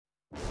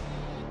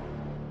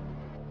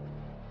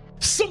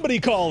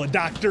Somebody call a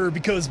doctor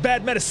because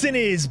bad medicine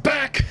is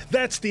back.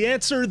 That's the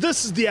answer.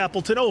 This is the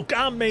Appleton Oak.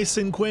 I'm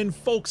Mason Quinn.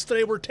 Folks,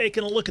 today we're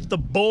taking a look at The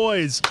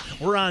Boys.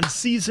 We're on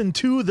season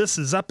 2. This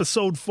is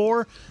episode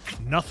 4.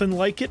 Nothing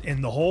like it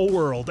in the whole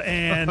world.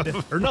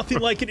 Or nothing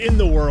like it in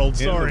the world.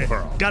 Sorry.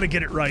 Got to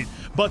get it right.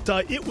 But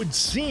it would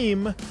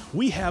seem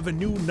we have a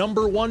new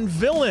 #1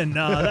 villain.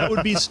 That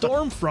would be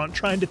Stormfront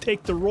trying to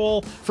take the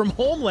role from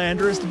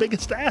Homelander as the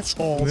biggest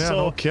asshole. Yeah, so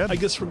no kidding. I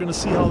guess we're going to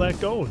see how that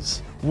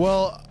goes.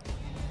 Well,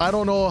 I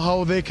don't know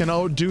how they can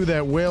outdo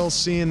that whale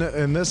scene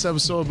in this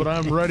episode, but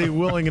I'm ready,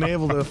 willing, and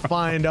able to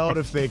find out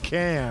if they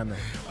can.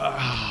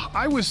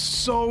 I was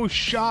so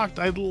shocked.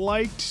 I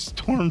liked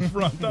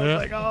Stormfront. I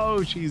was like,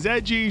 oh, she's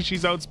edgy,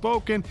 she's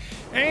outspoken,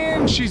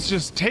 and she's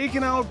just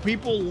taking out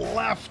people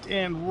left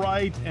and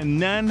right,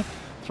 and then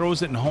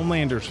throws it in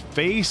Homelander's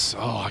face.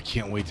 Oh, I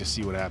can't wait to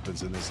see what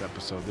happens in this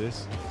episode.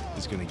 This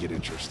is going to get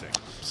interesting.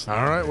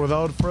 All right,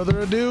 without further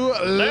ado,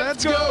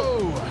 let's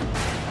go!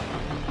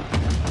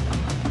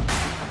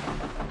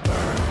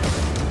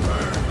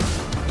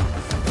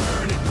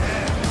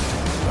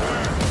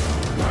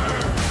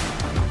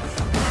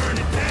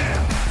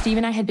 Steve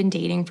and I had been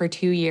dating for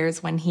 2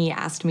 years when he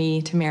asked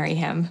me to marry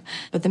him.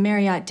 But the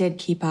Marriott did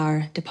keep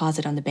our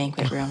deposit on the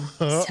banquet room,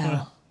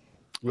 so...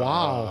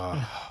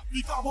 Wow.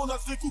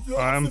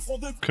 I'm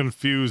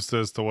confused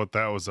as to what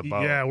that was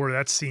about. Yeah, where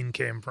that scene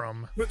came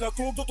from.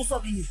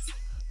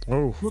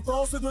 Oh.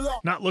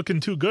 Not looking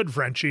too good,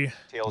 Frenchie.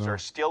 Details are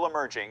still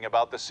emerging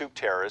about the soup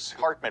terrace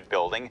apartment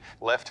building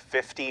left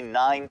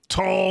 59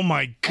 Oh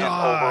my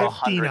God. over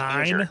 100 59?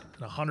 injured.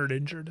 100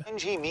 injured?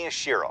 Kenji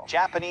Miyashiro,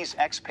 Japanese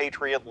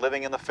expatriate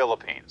living in the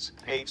Philippines,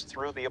 paged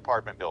through the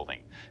apartment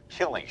building,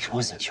 killing. It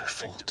wasn't your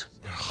fault.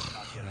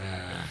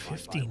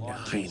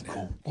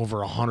 59. Over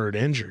 100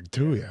 injured,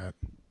 too, yet.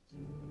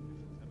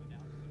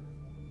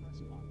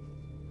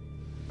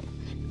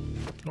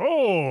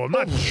 Oh, I'm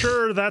not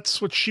sure that's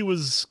what she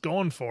was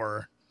going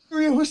for.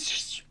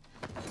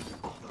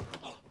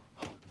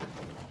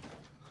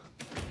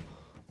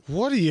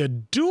 What are you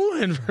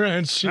doing,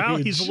 Frenchie? Now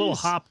he's a little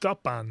Jeez. hopped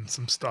up on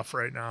some stuff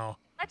right now.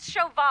 Let's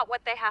show Vought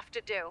what they have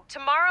to do.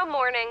 Tomorrow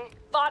morning,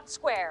 Vought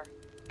Square.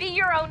 Be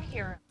your own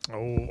hero.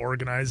 Oh,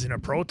 organizing a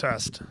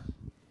protest.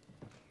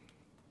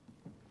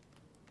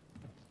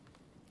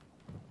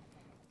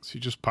 Is he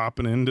just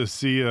popping in to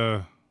see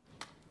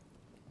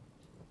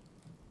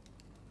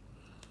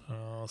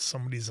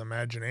Somebody's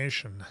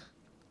imagination.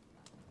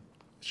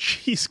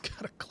 She's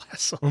got a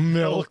glass of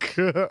Milk.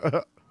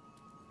 Oh,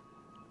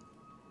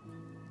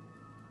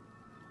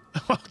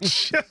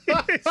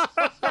 jeez.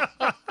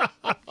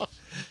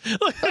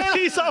 Look,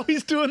 he's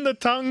always doing the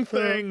tongue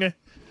thing.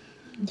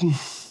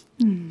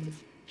 Imagine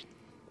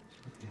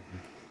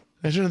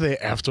if they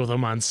effed with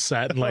him on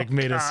set and like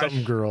made it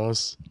something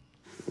gross.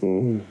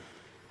 like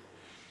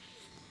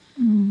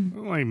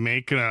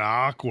making it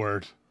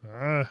awkward?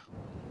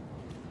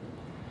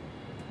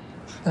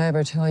 Did I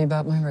ever tell you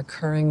about my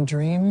recurring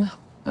dream?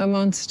 I'm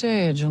on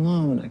stage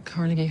alone at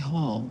Carnegie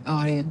Hall.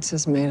 Audience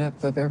is made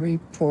up of every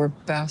poor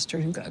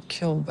bastard who got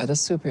killed by the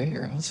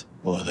superheroes.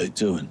 What are they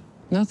doing?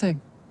 Nothing.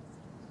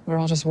 They're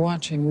all just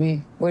watching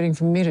me, waiting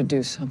for me to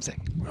do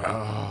something.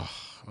 Oh,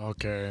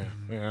 okay.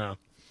 Yeah.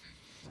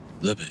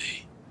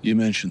 Liberty. You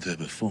mentioned her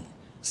before.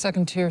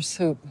 Second-tier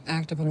soup,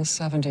 active in the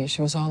 70s.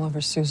 She was all over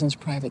Susan's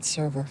private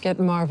server. Get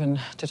Marvin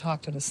to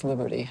talk to this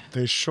Liberty.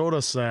 They showed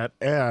us that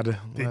ad.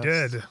 They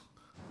did.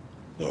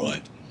 All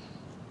right.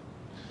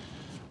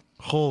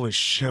 Holy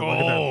shit, look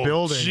at that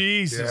building.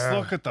 Jesus, Yeah.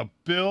 look at the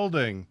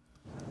building.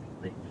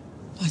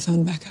 I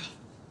found Becca.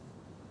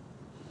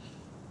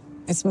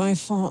 It's my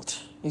fault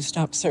you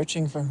stopped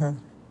searching for her.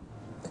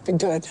 It'd be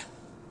good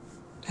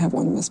to have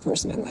one less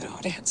person in that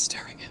audience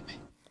staring at me.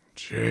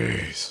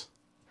 Jeez.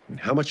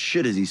 How much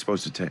shit is he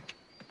supposed to take?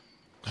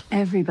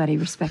 Everybody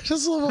respects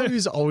Just love how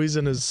he's always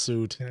in his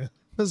suit.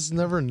 He's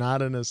never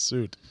not in his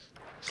suit.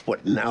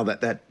 What, now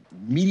that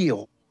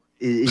media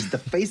is the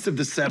face of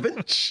the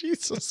Seven?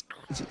 Jesus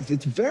Christ.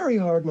 It's very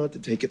hard not to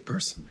take it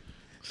personally.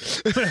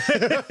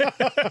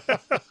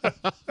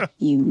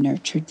 You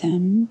nurtured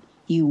them,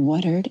 you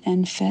watered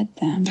and fed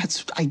them.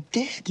 That's what I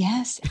did.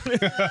 Yes.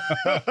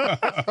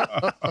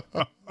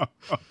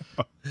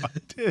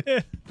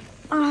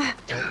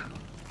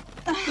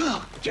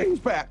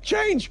 Change back.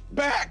 Change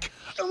back.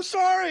 I'm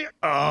sorry.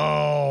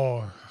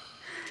 Oh.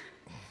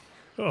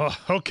 Oh,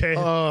 okay.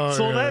 Oh,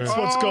 so yeah. that's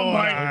what's Oh going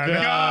my on.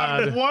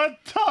 God. What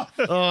the?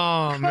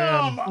 Oh,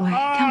 man. Come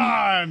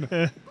on.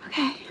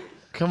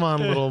 Come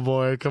on, little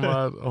boy. Come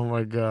on. Oh,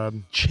 my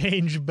God.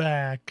 Change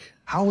back.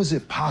 How is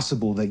it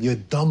possible that you're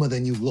dumber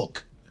than you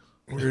look?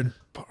 Weird.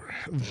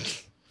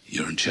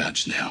 You're in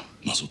charge now.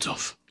 Muzzle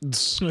tough.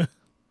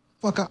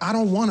 Fuck, I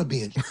don't want to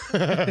be in.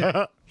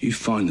 You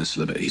find this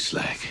Liberty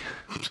slag.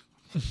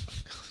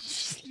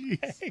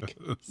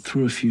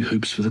 Through a few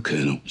hoops for the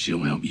Colonel.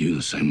 She'll help you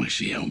the same way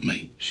she helped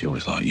me. She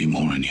always liked you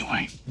more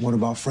anyway. What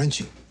about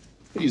Frenchie?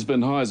 He's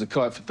been high as a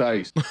kite for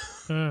days.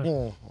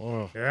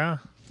 Yeah.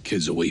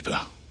 Kid's a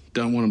weeper.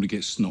 Don't want him to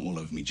get snot all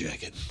over me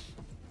jacket.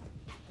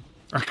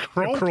 A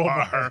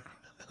crowbar.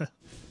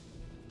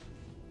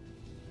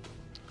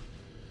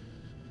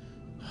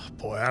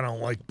 Boy, I don't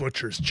like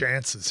Butcher's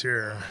chances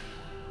here.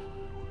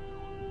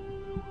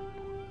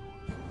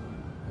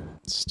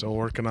 Still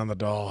working on the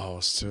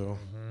dollhouse, too.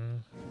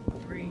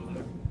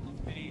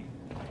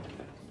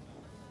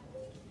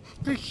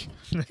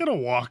 You gotta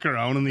walk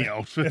around in the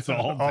outfits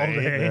all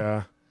day.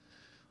 Yeah.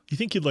 You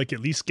think you'd like at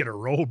least get a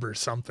robe or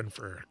something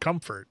for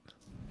comfort?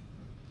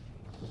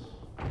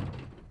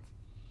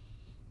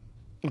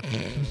 God,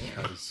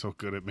 he's so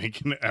good at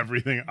making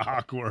everything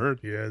awkward.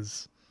 He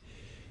is.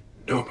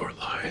 No more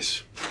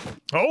lies.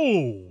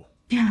 Oh!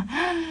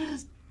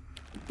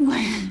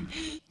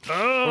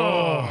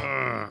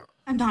 Oh!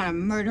 I'm not a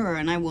murderer,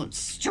 and I won't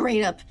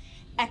straight up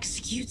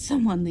execute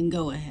someone, then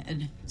go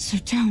ahead. So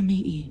tell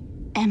me,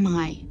 am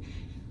I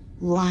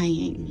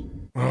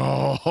lying?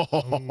 Oh.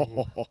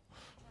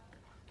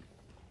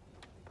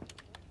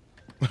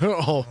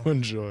 Oh,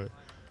 enjoy.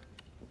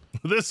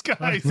 This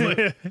guy's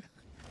like,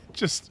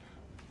 just.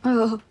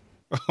 Oh.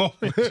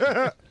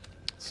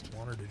 Just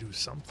wanted to do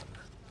something.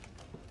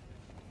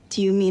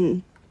 Do you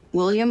mean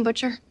William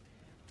Butcher?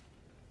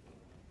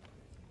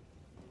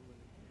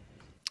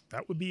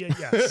 That would be a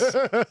yes.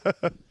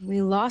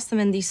 We lost them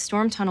in these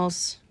storm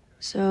tunnels.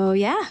 So,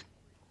 yeah.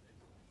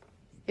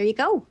 There you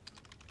go.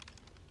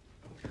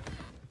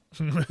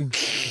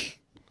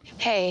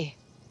 Hey,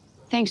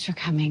 thanks for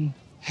coming.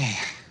 Hey.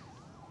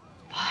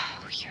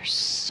 Oh, you're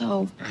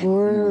so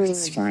rude.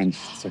 It's fine.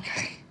 It's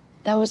okay.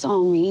 That was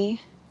all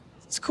me.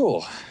 It's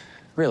cool.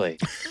 Really.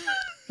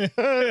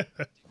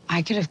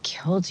 I could have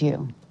killed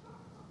you.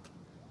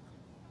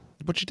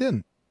 But you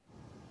didn't.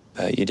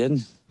 You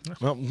didn't?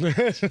 Well,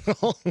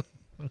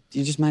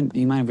 you mind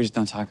if we just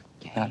don't talk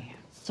about it?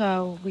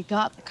 So we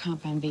got the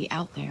compound V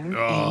out there, and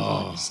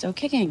we're still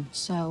kicking.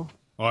 So.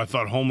 Oh, I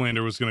thought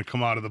Homelander was gonna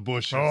come out of the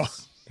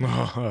bushes.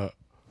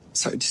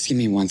 Sorry, just give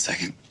me 1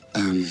 second.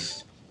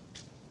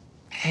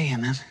 Hey,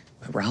 man.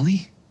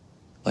 Raleigh?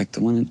 Like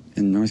the one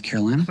in North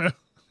Carolina?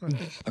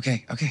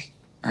 Okay. All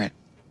right.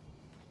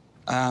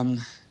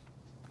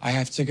 I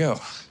have to go.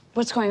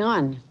 What's going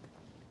on?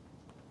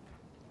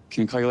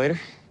 Can I call you later?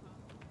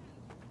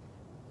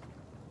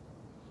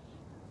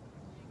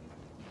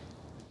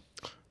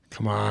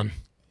 Come on.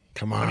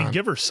 I mean,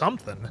 give her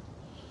something.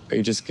 Are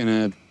you just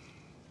gonna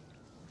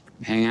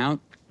hang out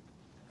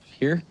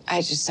here?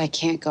 I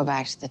can't go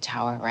back to the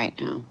tower right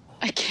now.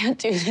 I can't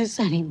do this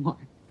anymore.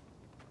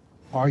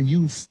 Are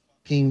you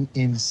fucking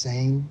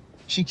insane?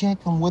 She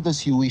can't come with us,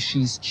 Huey.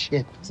 She's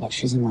chipped. Look,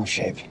 she's in rough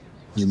shape.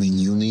 You mean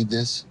you need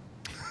this?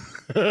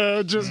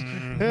 Well,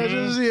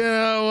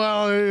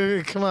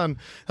 come on.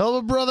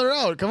 Help a brother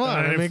out. Come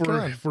on. I mean, come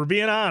on. If we're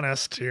being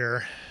honest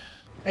here.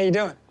 How you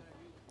doing?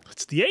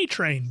 It's the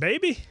A-Train,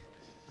 baby.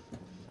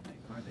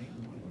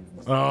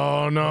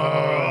 Oh,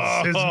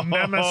 no. His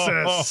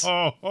nemesis.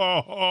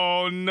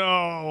 Oh,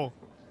 no.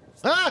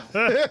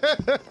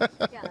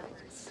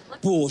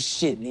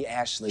 Bullshit,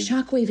 Ashley.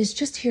 Shockwave is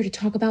just here to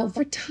talk about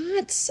for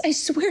tots. I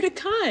swear to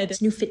God.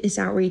 This new fitness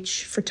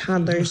outreach for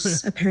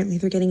toddlers. Apparently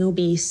they're getting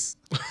obese.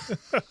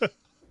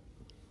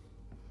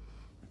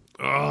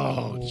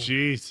 Oh,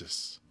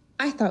 Jesus.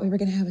 I thought we were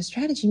going to have a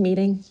strategy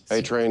meeting.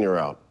 Hey, Train, you're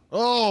out.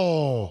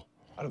 Oh.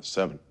 Out of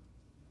 7.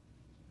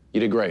 You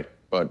did great,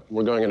 but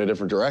we're going in a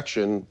different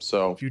direction,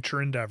 so...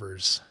 Future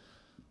endeavors.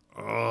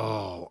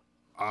 Oh,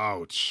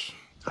 ouch.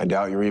 I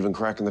doubt you're even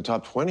cracking the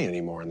top 20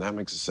 anymore, and that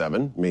makes a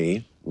 7.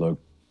 Me, look.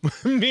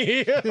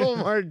 Me? Oh,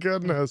 my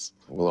goodness.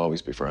 We'll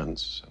always be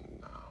friends,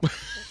 and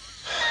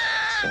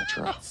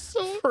etc.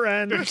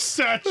 Friend.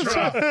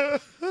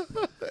 Etc.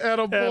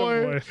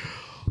 Attaboy.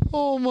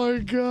 Oh, my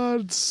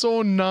God.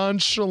 So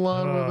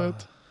nonchalant with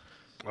it.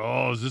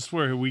 Oh, is this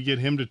where we get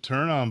him to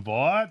turn on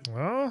Vought?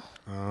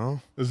 Oh.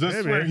 Is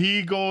this where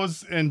he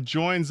goes and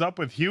joins up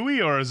with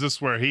Huey, or is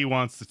this where he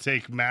wants to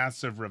take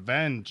massive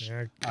revenge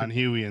on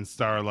Huey and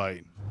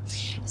Starlight?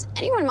 Does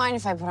anyone mind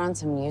if I put on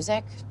some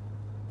music?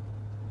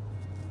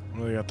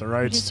 Well, you got the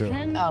rights to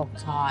it. Oh,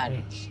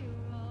 God.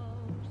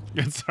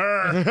 It's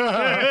her.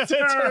 It's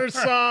her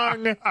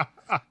song.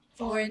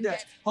 Foreign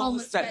debt,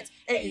 homeless debt,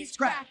 AIDS,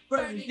 crack,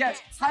 burning, yes,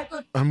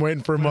 hyper. I'm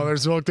waiting for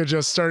Mother's Milk to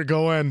just start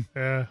going.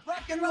 Yeah.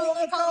 Rock and roll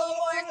and follow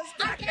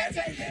I can't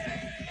take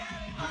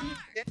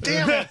it.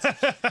 Damn it.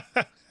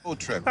 Full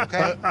trip,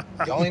 okay?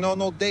 You only know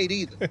no date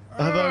either.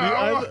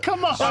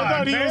 Come on, I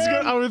thought he was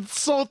gonna.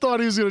 I thought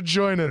he was gonna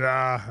join it.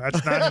 Nah,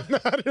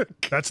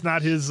 that's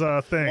not his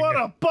thing. What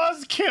a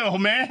buzzkill,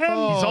 man!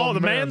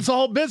 The man's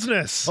all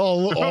business.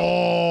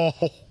 Oh.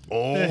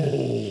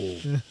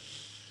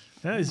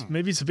 Yeah,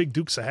 maybe he's a big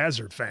Dukes of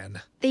Hazzard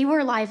fan. They were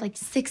alive like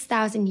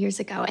 6,000 years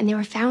ago, and they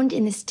were found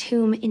in this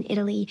tomb in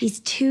Italy. These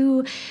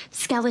two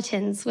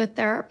skeletons with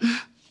their...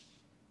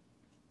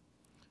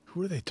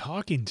 Who are they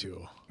talking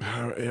to?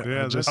 Yeah,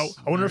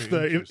 I wonder if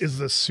is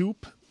the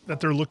soup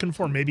that they're looking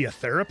for maybe a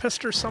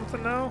therapist or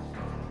something now?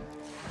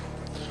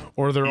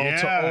 Or they're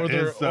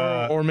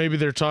or maybe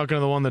they're talking to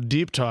the one that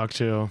Deep talked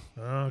to.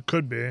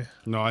 Could be.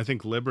 No, I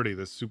think Liberty,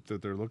 the soup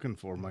that they're looking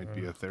for, might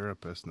be a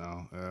therapist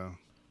now. Yeah,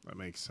 that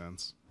makes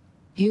sense.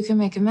 You can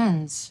make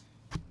amends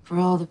for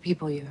all the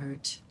people you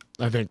hurt.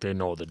 I think they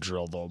know the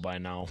drill, though, by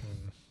now.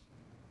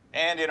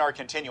 And in our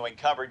continuing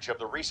coverage of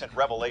the recent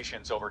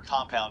revelations over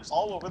compounds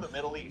all over the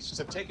Middle East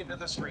have taken to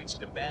the streets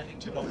demanding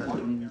to know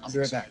more. I'll be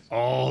right back.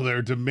 Oh,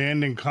 they're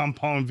demanding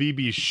compound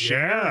VB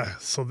share. Yeah,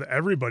 so that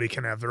everybody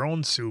can have their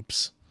own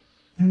soups.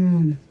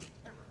 You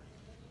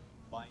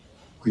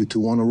two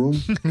want a room?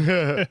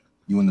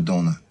 You in the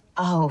donut?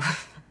 Oh,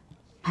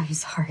 I'm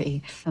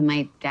sorry. But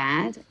my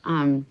dad,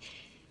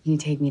 he'd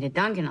take me to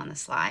Dunkin' on the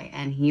sly,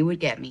 and he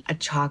would get me a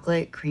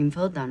chocolate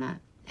cream-filled donut,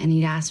 and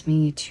he'd ask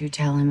me to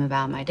tell him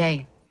about my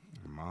day.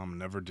 Mom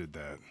never did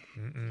that.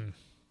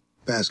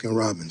 Baskin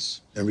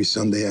Robbins, every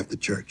Sunday after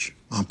church.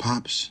 My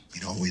pops,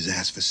 he'd always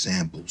ask for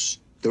samples.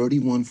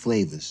 31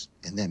 flavors,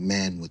 and that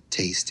man would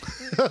taste.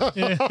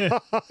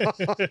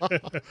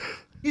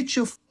 Get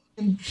your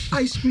fucking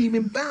ice cream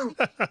and bounce.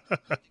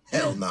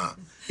 Hell nah.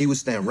 He would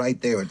stand right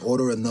there and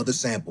order another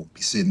sample.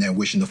 Be sitting there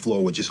wishing the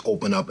floor would just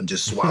open up and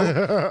just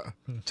swallow.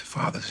 To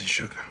fathers and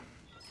sugar.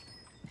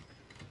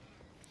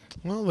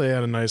 Well, they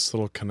had a nice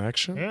little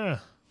connection. Yeah.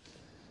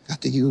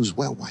 Got to use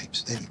wet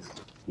wipes. There you go.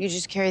 You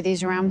just carry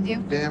these around with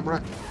you? Damn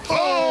right.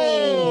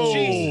 Oh!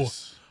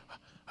 Jesus.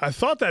 I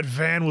thought that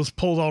van was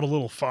pulled out a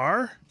little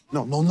far.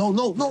 No.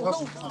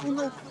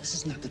 This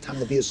is not the time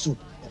to be a soup,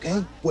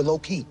 okay? We're low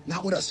key,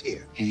 not with us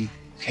here. Hey,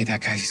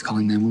 that guy, he's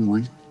calling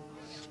 911.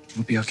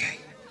 We'll be okay.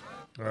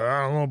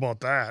 I don't know about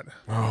that.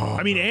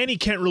 I mean, Annie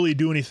can't really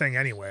do anything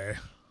anyway.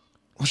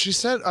 Well, she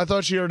said, I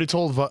thought she already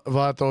told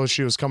Vought, though,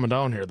 she was coming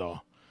down here,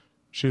 though.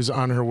 She was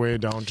on her way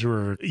down to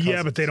her cousins.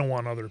 Yeah, but they don't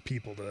want other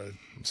people to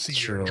see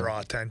her and draw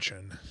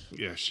attention.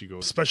 Yeah, she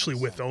goes. Especially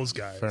with those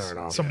guys. Fair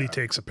enough. Somebody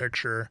takes a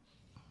picture.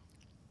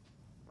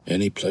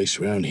 Any place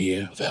around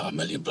here without a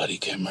million bloody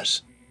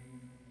cameras.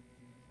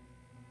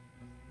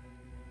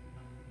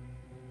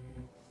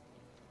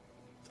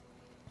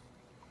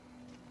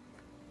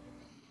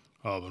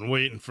 Oh, I've been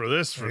waiting for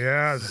this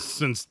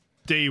since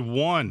day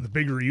one. The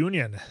big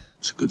reunion.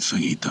 It's a good thing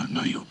he don't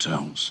know your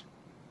tells.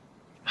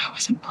 I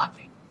wasn't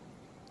bluffing.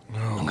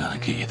 I'm gonna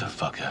get you the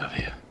fuck out of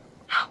here.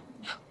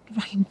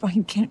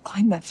 Ryan can't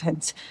climb that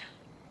fence.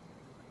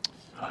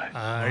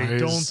 I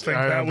don't think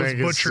that was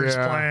Butcher's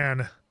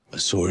plan. I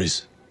saw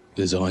his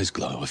eyes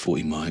glow. I thought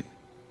he might.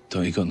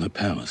 Don't he got no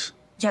powers?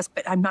 Yes,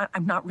 but I'm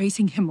not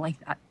racing him like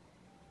that.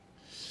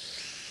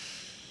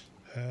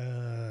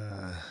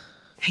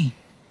 Hey,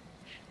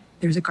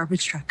 there's a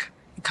garbage truck.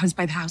 It comes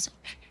by the house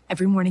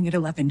every morning at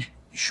 11.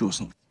 You sure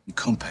it's not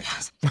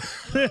compact?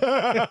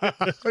 Yeah,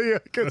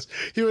 because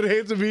he would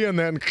hate to be in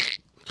that.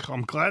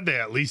 I'm glad they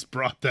at least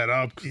brought that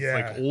up. 'Cause it's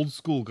like old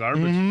school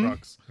garbage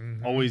trucks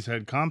always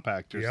had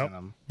compactors in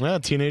them. Yeah,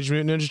 Teenage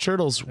Mutant Ninja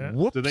Turtles. Yeah.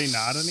 Whoops. Do they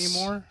not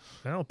anymore?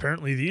 Well,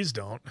 apparently these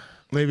don't.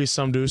 Maybe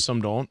some do,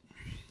 some don't.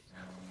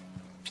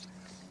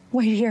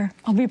 Wait here.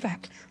 I'll be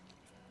back.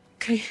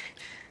 Okay.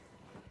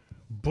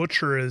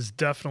 Butcher is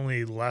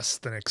definitely less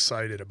than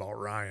excited about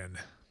Ryan.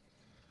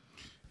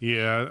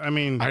 Yeah, I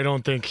mean, I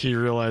don't think he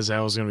realized that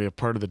was going to be a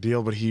part of the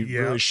deal, but he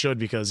really should,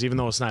 because even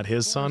though it's not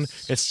his son,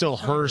 it's still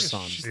her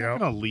son. She's not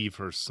gonna leave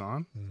her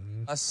son.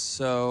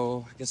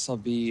 So I guess I'll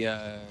be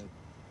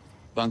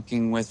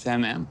bunking with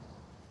MM.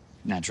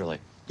 Naturally.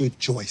 Good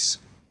choice.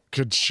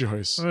 Good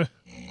choice.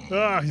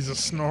 He's a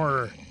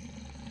snorer.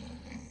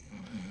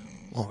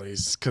 Well,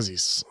 because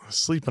he's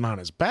sleeping on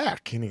his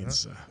back. He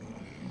needs.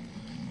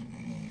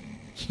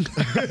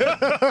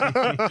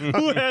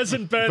 Who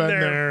hasn't been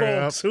there,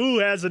 folks? Yep. Who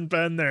hasn't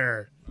been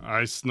there?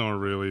 I snore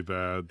really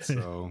bad,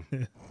 so.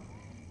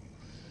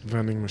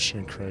 Vending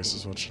machine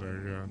crisis. What should I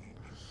get?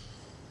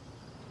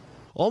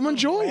 Almond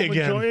Joy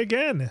again. Almond Joy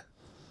again.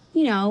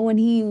 You know, when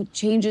he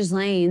changes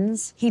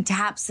lanes, he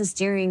taps the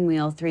steering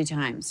wheel 3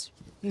 times.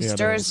 He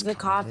stirs the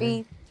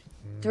coffee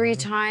 3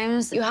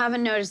 times. You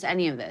haven't noticed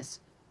any of this.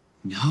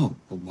 No,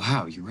 but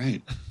wow, you're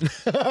right.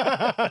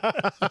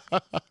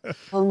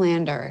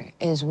 Homelander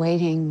is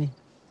waiting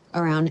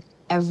around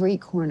every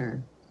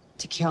corner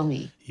to kill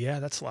me.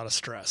 Yeah, that's a lot of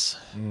stress.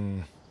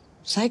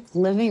 It's like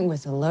living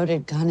with a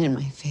loaded gun in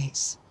my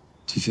face.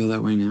 Do you feel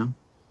that way now?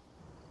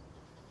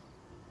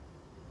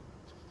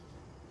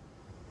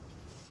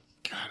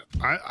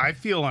 I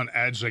feel on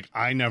edge, like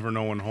I never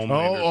know when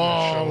Homelander's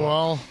gonna show up.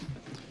 Well,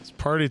 it's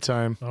party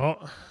time.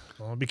 Well,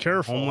 be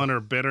careful.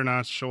 Homelander better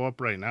not show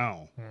up right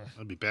now.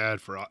 That'd be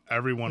bad for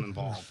everyone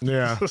involved.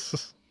 Yeah.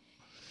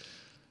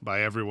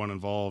 By everyone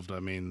involved, I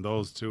mean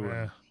those two.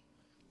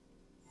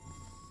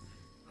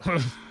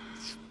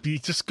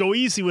 Just go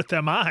easy with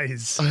them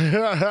eyes.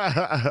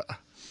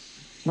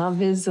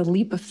 Love is a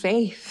leap of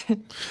faith.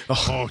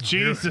 Oh,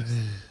 Jesus.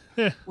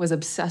 Was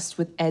obsessed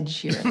with Ed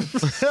Sheeran.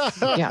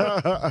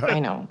 Yeah,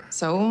 I know.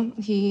 So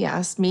he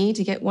asked me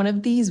to get one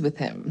of these with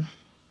him.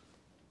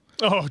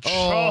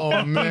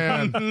 Oh,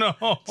 man.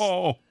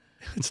 No.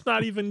 It's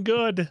not even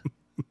good.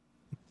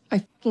 I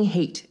fucking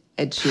hate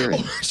Ed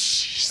Sheeran. Oh,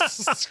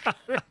 Jesus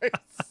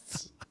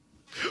Christ.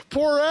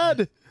 Poor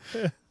Ed.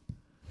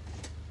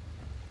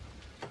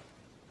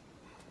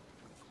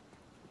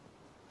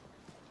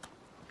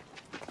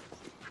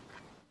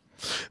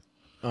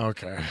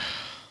 Okay.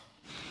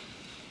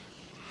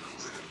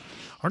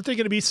 Aren't they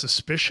going to be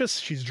suspicious?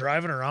 She's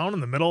driving around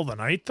in the middle of the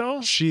night,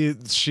 though. She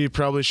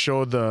probably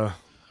showed the.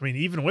 I mean,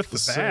 even with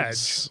the badge,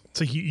 it's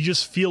like you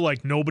just feel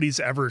like nobody's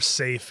ever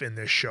safe in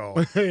this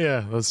show.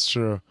 Yeah, that's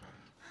true.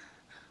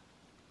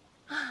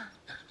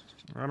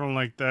 I don't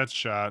like that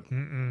shot.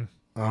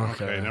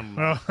 Okay. Never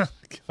mind.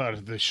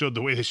 Thought they showed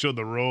the way they showed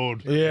the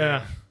road.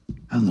 Yeah.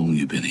 How long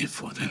you been here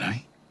for then, eh?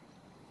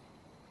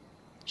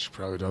 She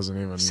probably doesn't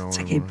even know.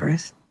 Take a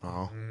breath.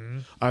 Oh.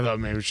 I thought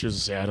maybe she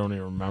was say, I don't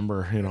even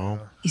remember, you know.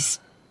 He's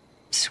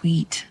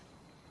sweet.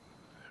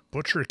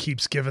 Butcher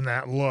keeps giving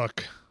that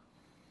look.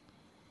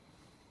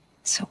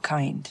 So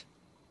kind.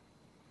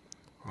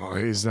 Oh,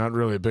 he's not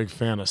really a big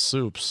fan of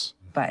soups.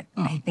 But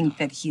I think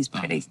that he's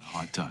pretty.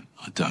 I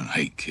don't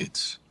hate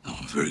kids.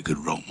 I'm a very good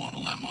role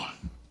model, am I?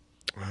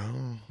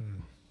 Oh.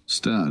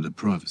 Started a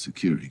private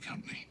security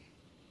company.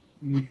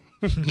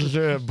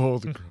 Yeah,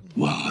 both.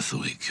 Well, I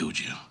thought he killed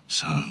you.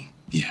 So,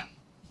 yeah,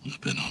 I've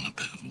been on a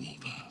bit of a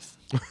warpath.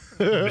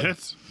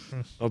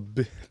 A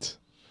bit.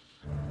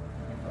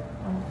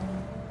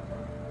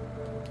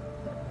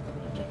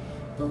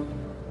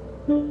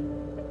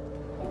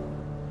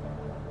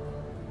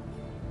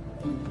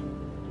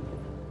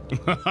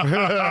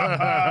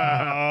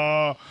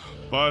 Oh,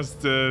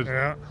 busted.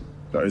 Yeah.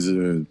 Is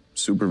a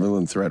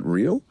supervillain threat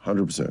real?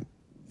 100%.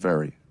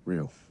 Very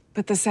real.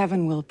 But the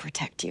Seven will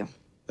protect you.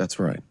 That's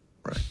right.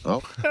 Right.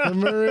 Oh,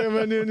 Maria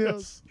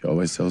Menounos. he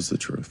always tells the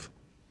truth.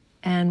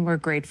 And we're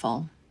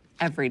grateful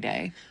every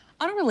day.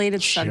 On a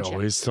related She subject.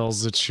 always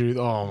tells the truth.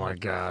 Oh my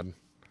God.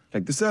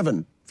 Like the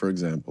Seven, for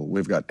example.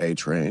 We've got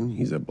A-Train.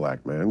 He's a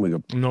black man. We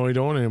got No, we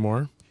don't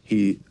anymore.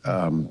 he,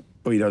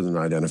 but he doesn't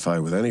identify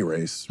with any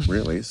race,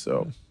 really.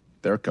 So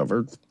they're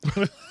covered.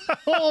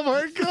 Oh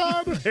my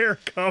God. They're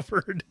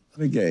covered.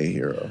 The gay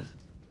hero.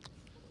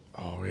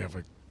 Oh, we have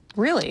a.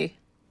 Really?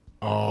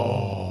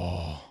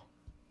 Oh.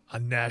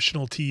 On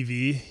national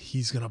TV,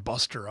 he's going to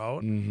bust her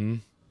out. Mm-hmm.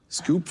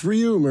 Scoop for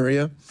you,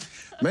 Maria.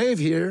 Maeve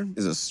here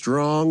is a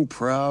strong,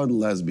 proud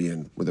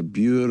lesbian with a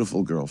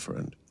beautiful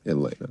girlfriend,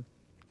 Elena.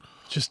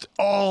 Just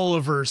all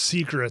of her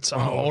secrets. She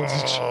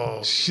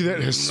that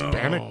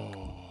Hispanic.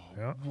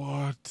 Yeah.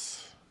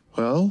 What?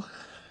 Well,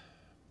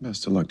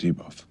 best of luck to you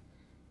both.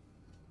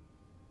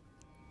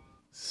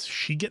 Is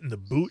she getting the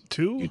boot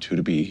too? You two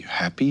to be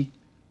happy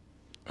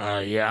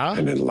Yeah.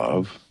 and in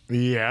love.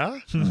 Yeah.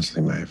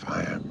 Honestly, Maeve,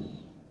 I am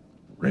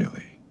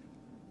really,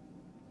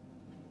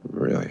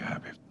 really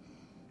happy.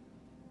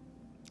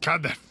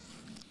 God, that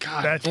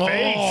face.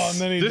 And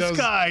then he this does.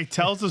 guy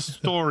tells a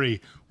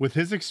story with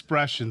his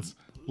expressions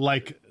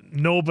like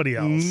nobody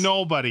else.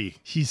 Nobody.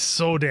 He's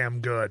so damn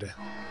good.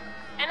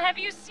 And have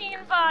you seen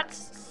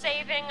Vought's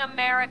Saving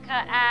America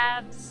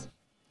ads?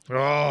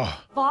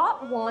 Oh.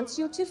 Vought wants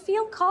you to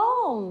feel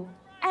calm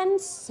and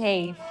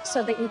safe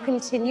so that you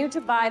continue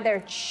to buy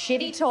their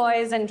shitty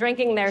toys and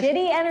drinking their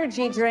shitty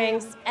energy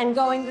drinks and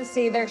going to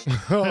see their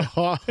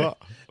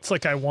It's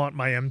like I want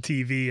my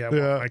MTV. I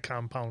want my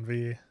Compound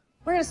V.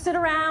 We're gonna sit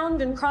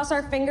around and cross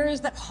our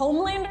fingers that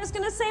Homelander's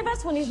gonna save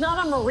us when he's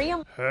not on Maria.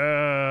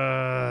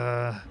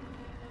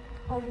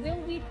 Or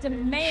will we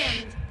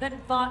demand that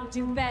Vought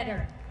do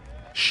better?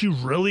 She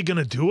really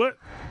gonna do it?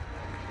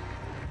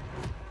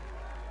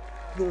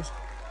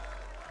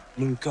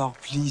 Mon corps,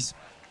 please.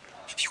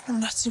 You will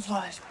not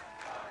survive.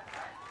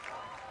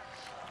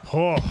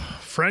 Oh,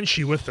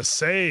 Frenchie with the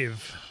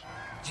save.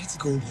 Let's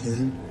go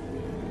home.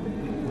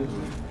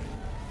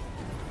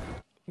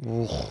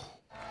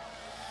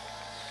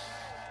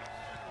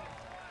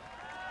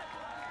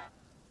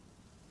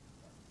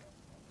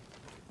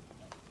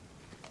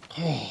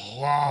 Oh,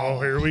 wow.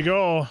 Here we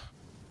go.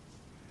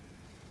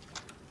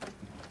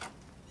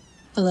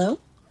 Hello?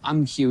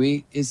 I'm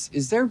Huey.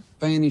 Is there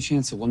by any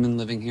chance a woman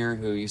living here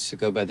who used to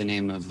go by the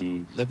name of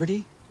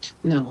Liberty?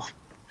 No.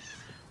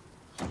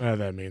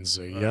 That means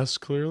a yes,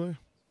 clearly.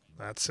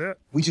 That's it.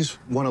 We just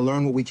want to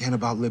learn what we can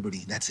about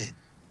Liberty. That's it.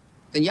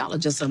 And y'all are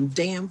just some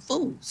damn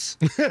fools.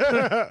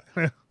 I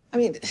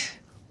mean,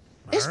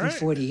 it's been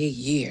 48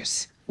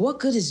 years. What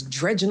good is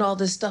dredging all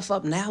this stuff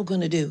up now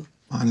gonna do?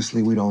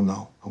 Honestly, we don't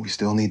know, but we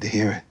still need to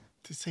hear it.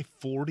 Did it say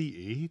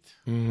 48?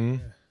 Mm-hmm.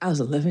 I was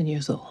 11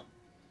 years old.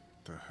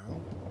 The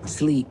hell?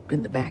 Asleep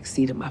in the back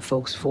seat of my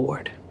folks'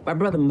 Ford. My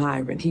brother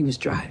Myron, he was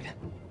driving.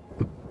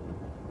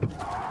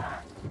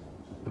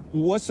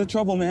 What's the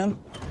trouble, ma'am?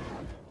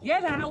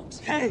 Get out!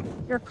 Hey!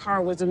 Your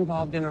car was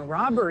involved in a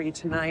robbery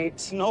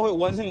tonight. No, it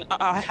wasn't.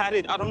 I had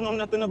it. I don't know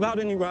nothing about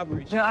any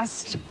robbery.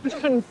 Just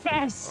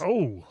confess.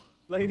 Oh.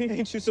 Lady,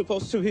 ain't you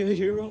supposed to be a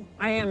hero?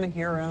 I am a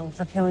hero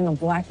for killing a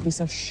black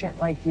piece of shit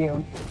like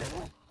you.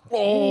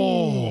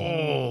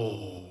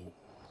 Oh.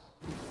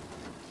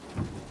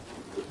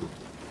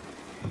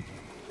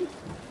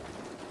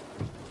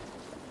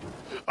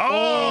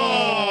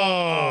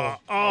 Oh.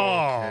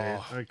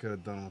 Okay, I could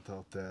have done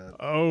without that.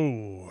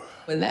 Oh.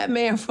 When that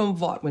man from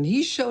Vought, when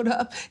he showed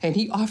up and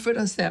he offered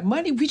us that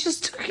money, we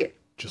just took it.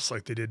 Just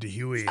like they did to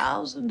Huey.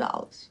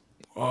 $1,000.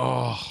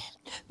 Oh.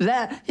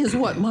 That is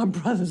what my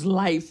brother's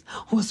life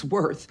was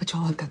worth. But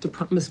y'all have got to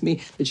promise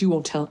me that you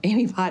won't tell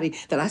anybody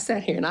that I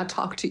sat here and I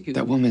talked to you.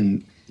 That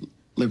woman,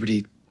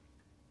 Liberty,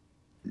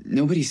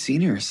 nobody's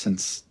seen her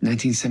since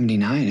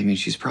 1979. I mean,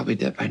 she's probably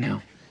dead by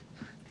now.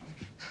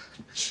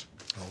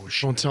 Oh,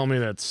 don't tell me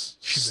that's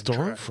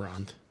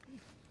Stormfront.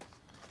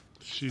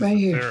 She's Right a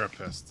here.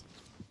 therapist.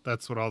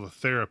 That's what all the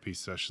therapy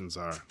sessions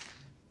are.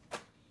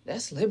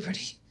 That's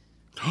Liberty.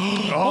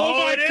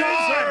 Oh, it is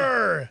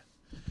her!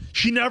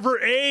 She never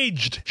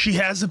aged. She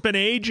hasn't been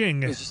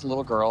aging. It was just a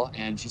little girl,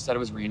 and she said it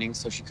was raining,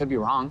 so she could be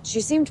wrong.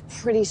 She seemed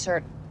pretty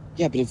certain.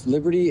 Yeah, but if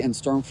Liberty and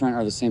Stormfront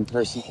are the same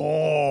person...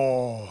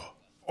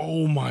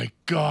 Oh my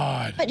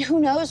God. But who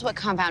knows what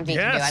Compound V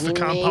Yes, can the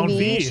do? I mean, Compound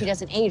maybe V. she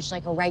doesn't age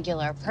like a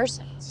regular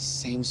person. It's the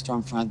same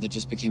Stormfront that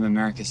just became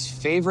America's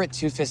favorite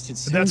two-fisted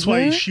suit. That's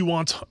why she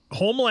wants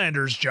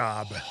Homelander's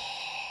job.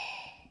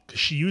 Because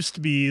she used to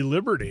be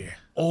Liberty.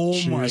 Oh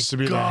She my used to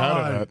be the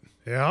God. head of it.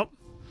 Yep.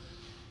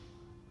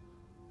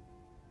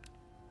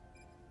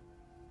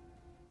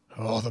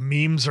 Oh, the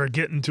memes are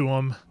getting to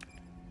him.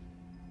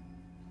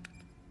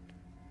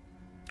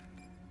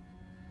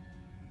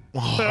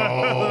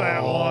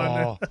 That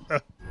one.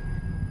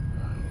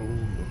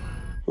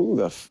 Who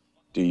the f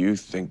do you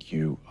think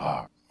you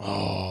are?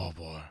 Oh,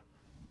 boy.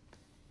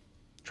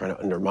 Trying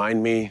to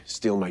undermine me,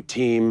 steal my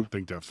team.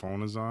 Think that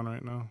phone is on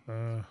right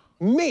now?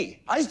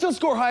 Me! I still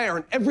score higher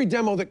on every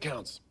demo that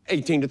counts.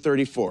 18 to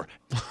 34.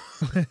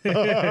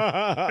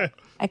 I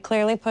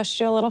clearly pushed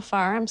you a little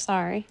far. I'm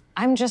sorry.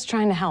 I'm just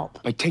trying to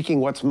help. By taking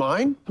what's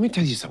mine? Let me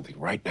tell you something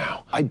right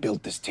now. I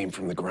built this team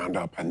from the ground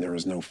up, and there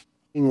is no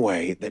f***ing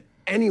way that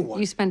anyone...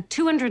 You spent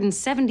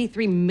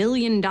 $273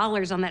 million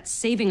on that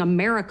Saving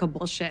America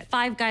bullshit.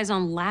 5 guys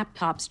on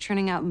laptops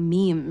churning out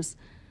memes.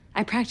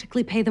 I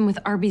practically pay them with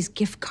Arby's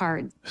gift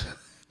cards.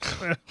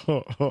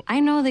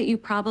 I know that you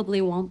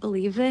probably won't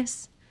believe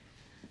this.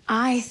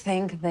 I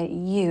think that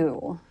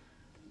you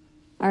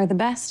are the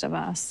best of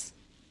us.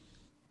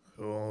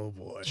 Oh,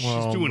 boy.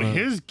 She's doing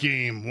his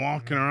game,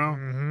 walking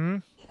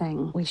around.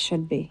 Thing we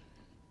should be.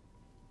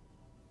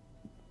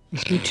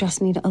 You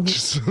just need a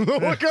little,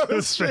 Look at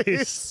his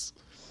face.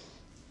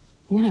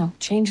 you know,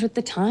 change with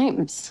the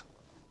times.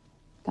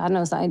 God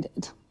knows I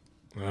did.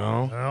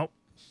 Well,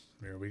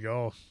 there we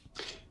go.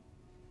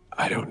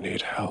 I don't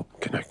need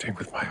help connecting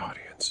with my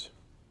audience.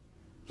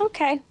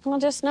 Okay, well,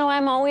 just know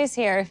I'm always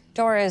here.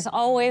 Door is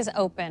always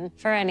open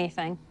for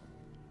anything.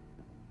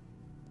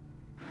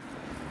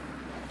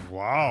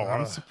 Wow,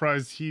 I'm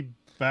surprised he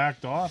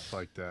backed off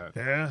like that.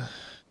 Yeah.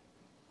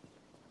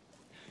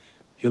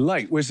 You're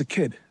late. Where's the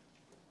kid?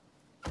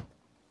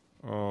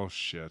 Oh,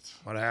 shit.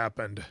 What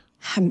happened?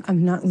 I'm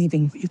not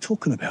leaving. What are you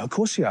talking about? Of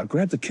course you are.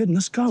 Grab the kid and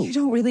let's go. You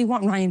don't really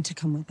want Ryan to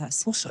come with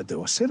us. Of course I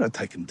do. I said I'd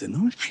take him, didn't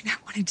I? I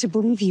wanted to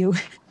believe you.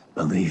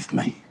 Believe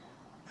me.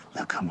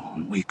 Now, come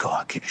on. We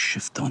gotta get a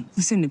shift done.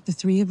 Listen, if the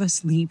 3 of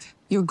us leave,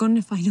 you're going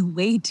to find a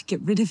way to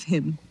get rid of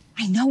him.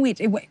 I know it.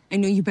 I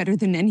know you better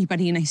than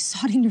anybody, and I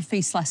saw it in your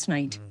face last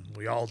night.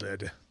 We all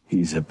did.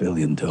 He's $1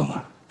 billion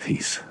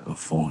piece of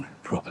foreign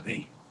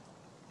property.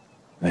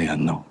 They are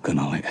not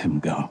gonna let him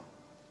go.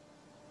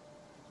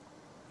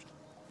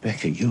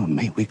 Becca, you and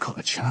me, we got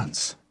a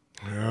chance.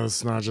 Yeah,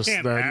 it's not just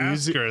Can't that ask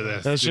easy. her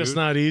this, That's just dude.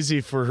 not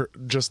easy for her.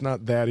 Just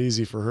not that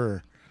easy for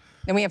her.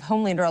 Then we have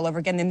Homelander all over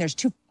again, and there's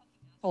 2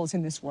 holes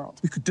in this world.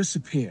 We could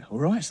disappear, all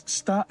right?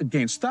 Start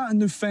again. Start a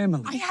new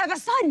family. I have a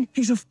son.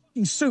 He's a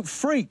f***ing suit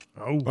freak.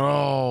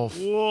 Oh.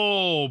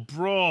 Whoa,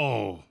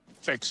 bro.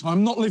 Fix.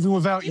 I'm not living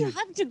without You you.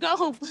 have to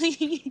go,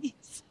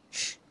 please.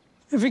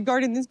 Every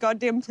guard in this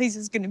goddamn place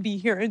is gonna be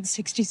here in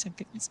 60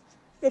 seconds.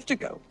 You have to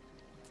go.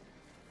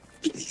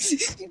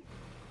 Please.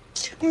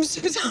 I'm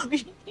so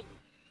sorry.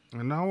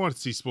 And now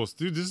what's he supposed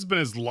to do? This has been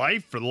his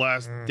life for the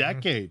last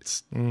decade.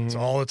 It's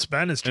all it's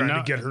been is trying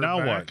now- to get her now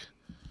back. what?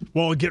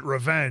 Well, get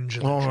revenge.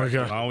 and Oh, my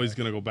God. Now he's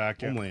gonna go back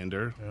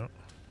Homelander. Yeah.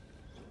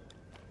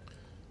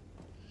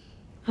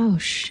 Oh,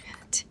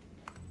 shit.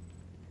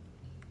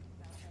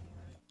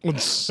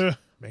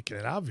 Making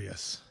it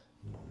obvious.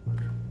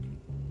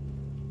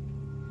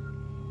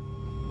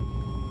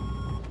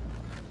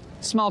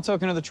 Small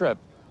token of the trip.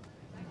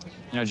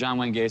 You know, John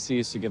Wayne Gacy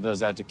used to give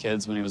those out to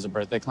kids when he was a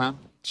birthday clown.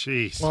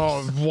 Jeez.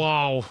 Oh,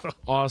 wow.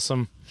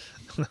 Awesome.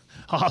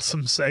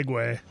 Awesome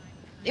segue.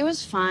 It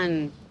was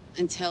fun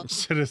until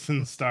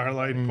Citizen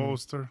Starlight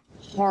poster.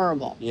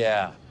 horrible.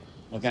 Yeah.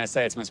 What can I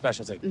say? It's my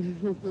specialty.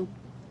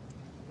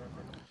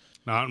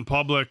 Not in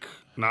public.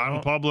 Not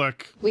in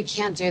public. We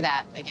can't do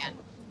that again.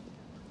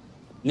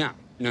 No,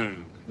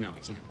 I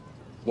can't.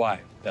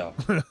 Why, though?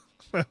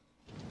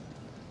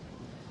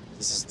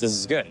 This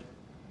is good.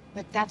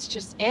 But that's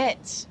just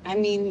it. I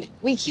mean,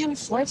 we can't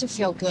afford to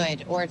feel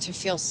good or to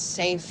feel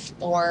safe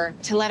or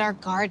to let our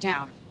guard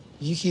down.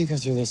 You can't go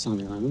through this on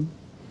your own.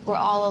 We're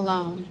all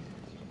alone.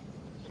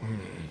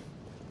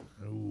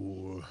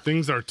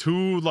 Things are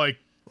too, like,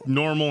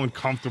 normal and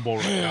comfortable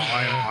right now.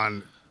 I am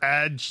on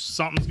edge.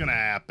 Something's gonna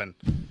happen.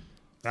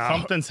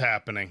 Something's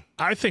happening.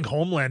 I think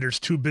Homelander's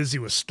too busy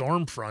with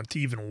Stormfront to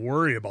even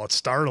worry about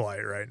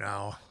Starlight right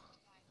now.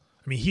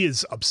 I mean, he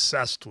is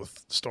obsessed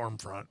with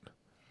Stormfront.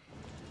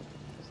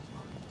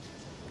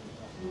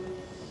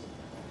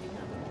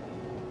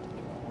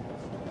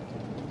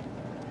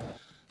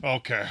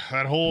 Okay,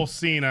 that whole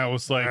scene, I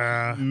was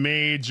like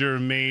major,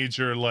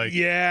 like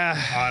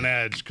on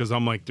edge because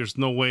I'm like, there's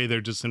no way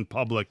they're just in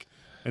public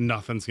and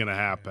nothing's gonna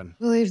happen.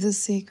 I believe the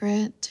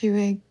secret to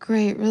a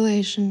great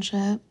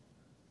relationship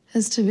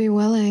is to be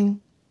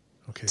willing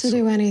to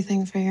do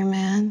anything for your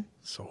man.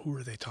 So who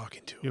are they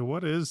talking to? Yeah,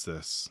 what is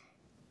this?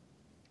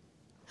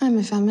 I'm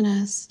a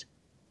feminist,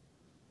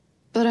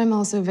 but I'm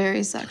also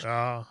very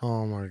sexual.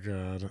 Oh my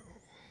God.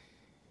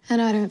 And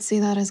I don't see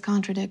that as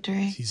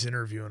contradictory. He's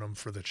interviewing him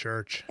for the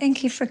church.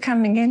 Thank you for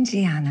coming in,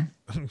 Gianna.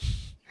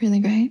 Really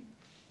great.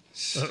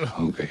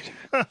 So great.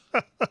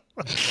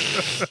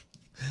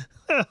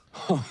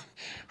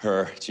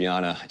 Her,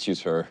 Gianna, I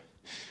choose her.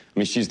 I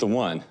mean, she's the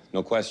one,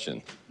 no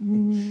question.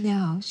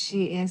 No,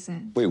 she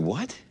isn't. Wait,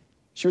 what?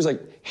 She was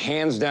like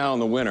hands down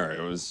the winner.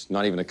 It was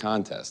not even a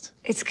contest.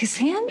 It's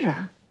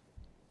Cassandra.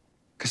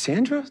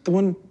 Cassandra? The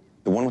one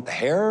with the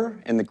hair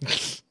and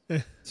the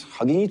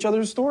hugging each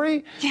other's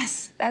story?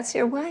 Yes, that's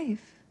your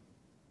wife.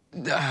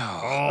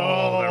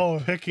 Oh,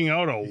 they're picking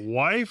out a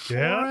wife for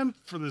him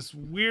for this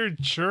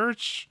weird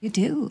church? You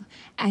do.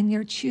 And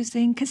you're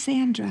choosing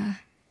Cassandra.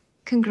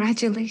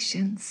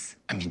 Congratulations.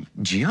 I mean,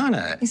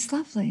 Gianna. It's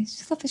lovely.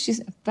 She's lovely.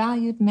 She's a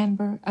valued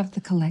member of the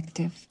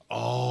collective.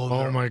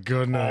 Oh my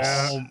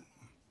goodness.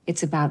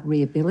 It's about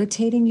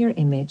rehabilitating your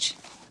image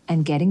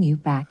and getting you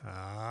back.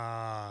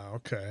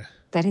 Okay.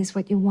 That is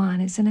what you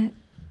want, isn't it?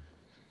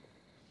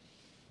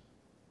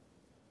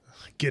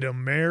 Get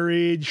him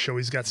married, show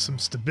he's got some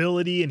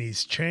stability and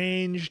he's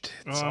changed.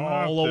 It's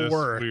all a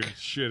work. Weird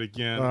shit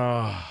again.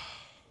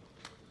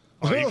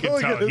 You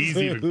can tell he's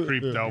even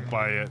creeped out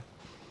by it.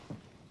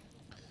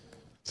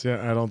 See,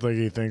 I don't think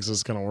he thinks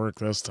it's gonna work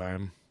this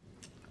time.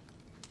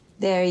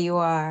 There you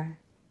are.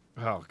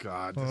 Oh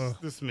God,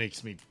 this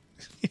makes me.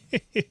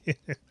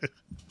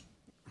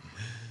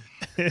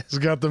 He's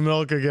got the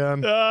milk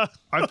again. I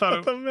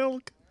thought the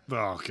milk.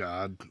 Oh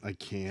God, I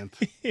can't.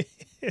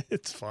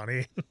 It's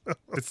funny.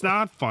 It's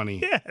not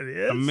funny. Yeah, it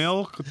is. The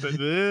milk.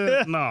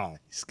 No.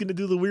 He's gonna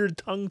do the weird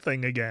tongue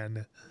thing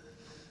again.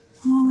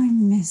 Oh, I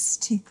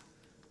missed you.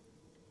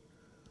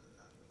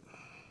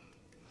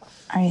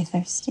 Are you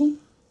thirsty?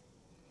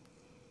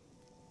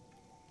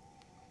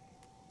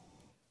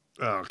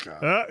 Oh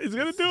God. He's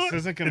gonna do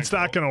it. It's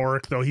not gonna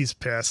work though. He's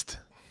pissed.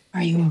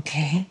 Are you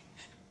okay?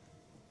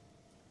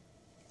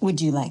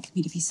 Would you like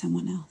me to be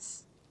someone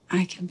else?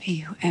 I can be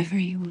whoever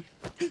you want.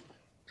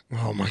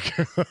 Oh my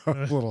God.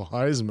 Little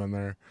Heisman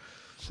there.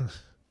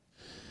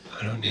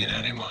 I don't need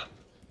anyone.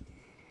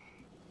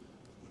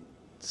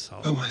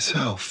 But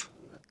myself.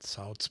 That's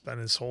how it's been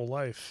his whole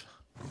life.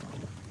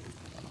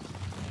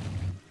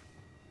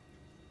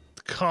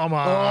 Come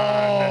on.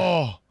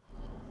 Oh.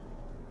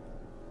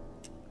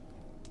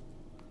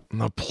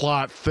 And the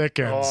plot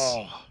thickens.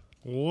 Oh,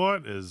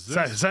 what is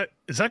this?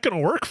 Is that gonna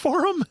work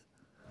for him?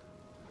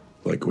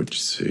 Like what you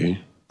see.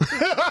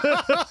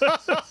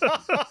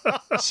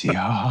 See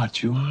how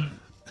hot you are?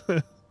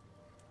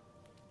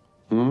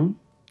 Come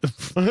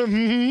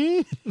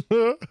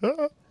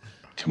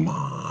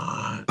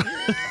on.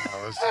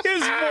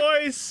 His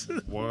voice.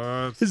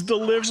 What? His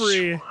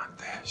delivery.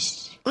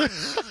 Oh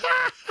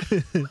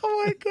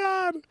my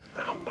God.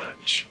 How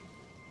much?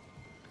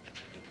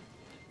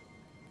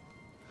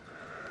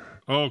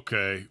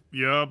 Okay.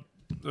 Yep.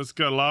 This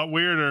got a lot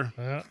weirder.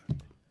 Yeah.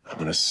 I'm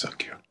gonna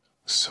suck you.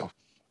 So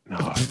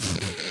no.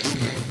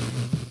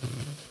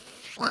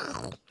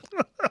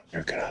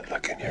 You're gonna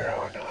look in your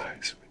own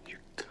eyes when you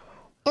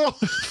come.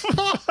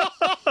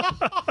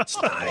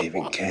 It's not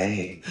even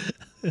gay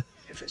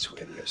if it's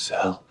with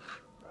yourself,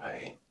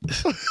 right?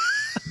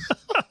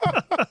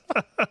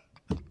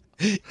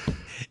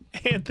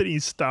 Antony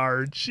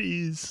Starr,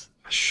 jeez.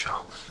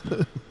 Show.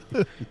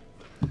 A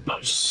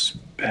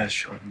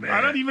special man.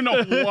 I don't even know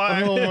what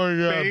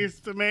face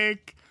to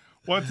make,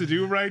 what to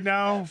do right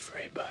now.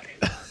 Everybody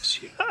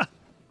loves you.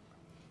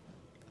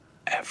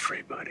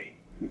 Everybody.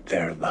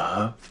 Their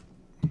love.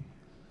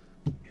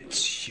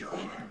 It's yours.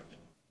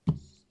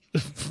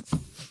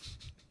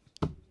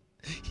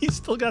 He's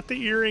still got the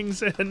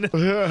earrings in.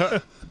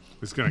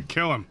 He's gonna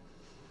kill him.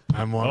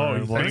 I'm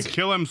wondering. He's gonna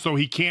kill him so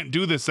he can't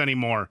do this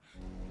anymore.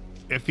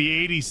 If he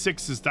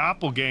 86 is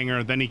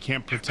doppelganger, then he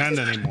can't pretend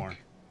anymore.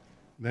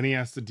 Then he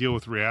has to deal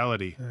with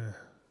reality.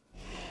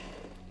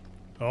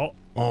 Oh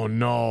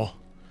no.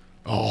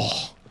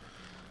 Oh.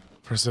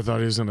 First I thought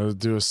he was gonna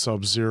do a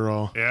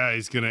Sub-Zero. Yeah,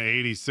 he's gonna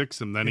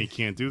 86 him, then he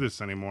can't do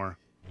this anymore.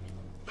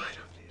 I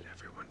don't need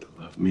everyone to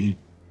love me.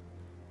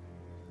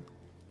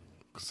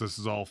 Because this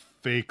is all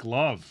fake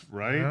love,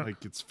 right? Yeah.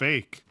 Like, it's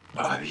fake.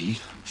 I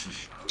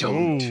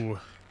don't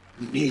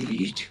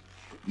need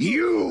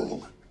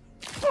you.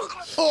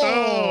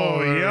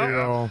 Oh,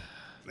 yeah.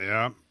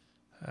 Yeah.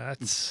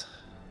 That's...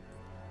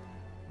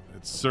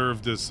 It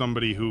served as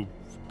somebody who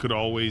could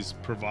always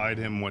provide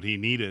him what he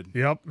needed.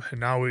 Yep. And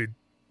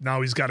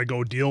now he's got to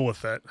go deal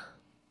with it.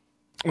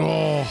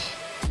 Oh,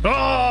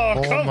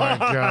 come my on.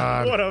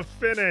 God. What a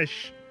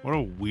finish. What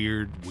a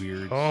weird.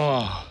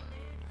 Oh.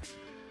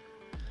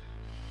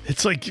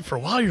 It's like, for a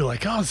while, you're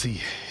like, oh, is he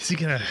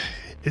gonna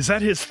Is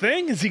that his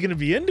thing? Is he going to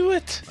be into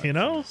it? You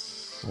know?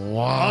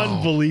 Wow.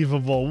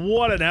 Unbelievable.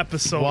 What an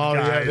episode, Wow,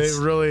 guys. yeah,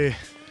 they really...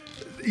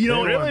 You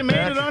know, they really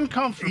made it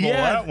uncomfortable,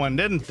 that one,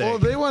 didn't they? Well,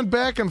 they went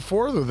back and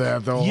forth with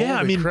that, though. Yeah,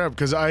 Holy crap,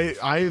 because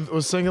I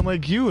was thinking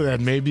like you, that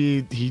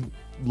maybe he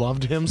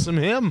loved him some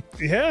him.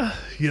 Yeah,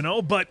 you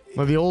know, but...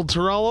 Like the old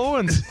Terrell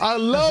Owens. I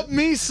love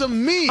me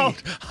some me.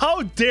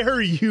 How dare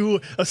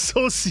you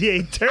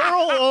associate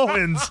Terrell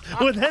Owens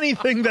with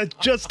anything that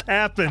just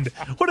happened?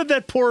 What did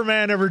that poor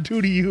man ever do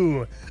to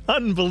you?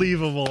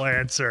 Unbelievable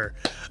answer.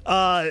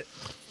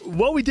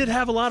 Well, we did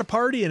have a lot of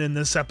partying in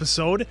this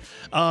episode,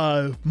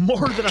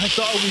 more than I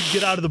thought we'd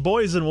get out of the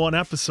boys in one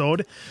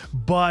episode,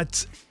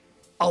 but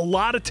a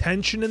lot of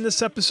tension in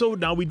this episode.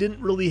 Now, we didn't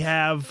really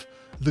have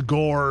the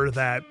gore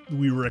that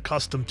we were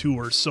accustomed to,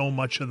 or so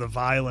much of the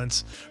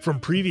violence from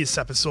previous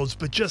episodes,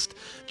 but just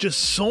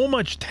so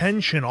much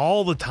tension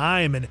all the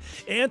time, and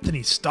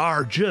Antony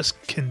Starr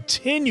just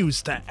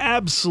continues to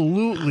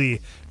absolutely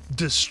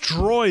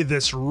destroy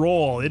this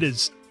role.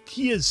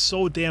 He is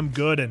so damn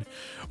good, and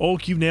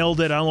Oak, you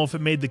nailed it. I don't know if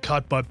it made the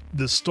cut, but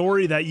the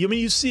story that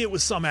you see it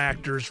with some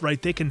actors, right?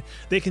 They can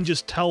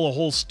just tell a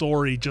whole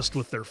story just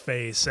with their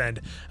face, and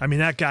I mean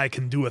that guy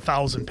can do a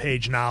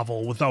 1,000-page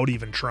novel without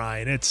even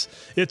trying.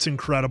 It's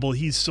incredible.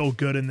 He's so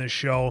good in this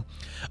show.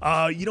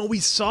 We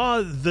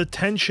saw the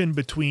tension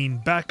between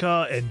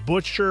Becca and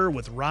Butcher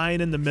with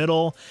Ryan in the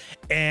middle,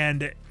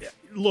 and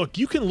look,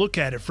 you can look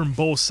at it from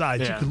both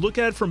sides. Yeah. You can look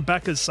at it from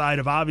Becca's side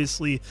of,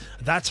 obviously,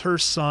 that's her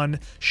son.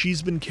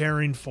 She's been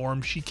caring for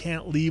him. She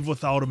can't leave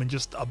without him and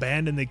just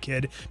abandon the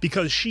kid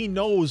because she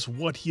knows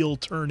what he'll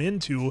turn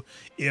into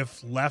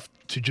if left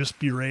to just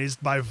be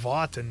raised by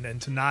Vought and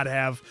to not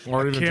have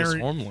or even just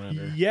caring,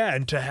 Homelander. Yeah,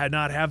 and to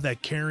not have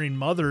that caring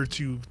mother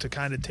to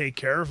kind of take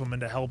care of him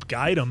and to help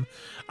guide him.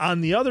 On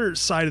the other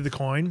side of the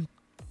coin,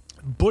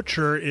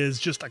 Butcher is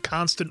just a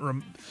constant,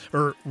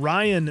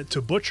 Ryan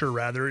to Butcher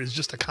rather, is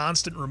just a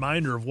constant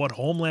reminder of what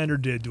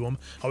Homelander did to him,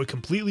 how he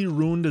completely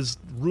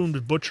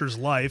ruined Butcher's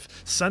life,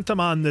 sent him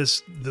on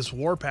this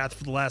warpath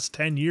for the last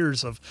 10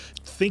 years of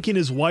thinking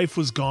his wife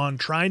was gone,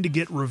 trying to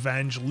get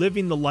revenge,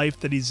 living the life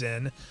that he's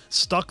in,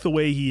 stuck the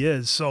way he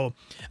is. So,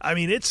 I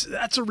mean,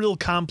 that's a real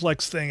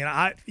complex thing.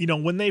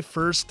 And when they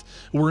first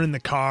were in the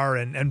car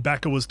and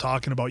Becca was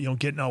talking about,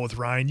 getting out with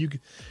Ryan,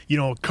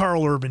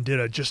 Karl Urban did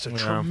a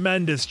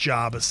tremendous job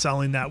of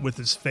selling that with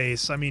his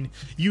face. I mean,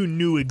 you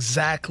knew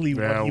exactly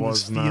what he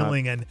was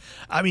feeling. And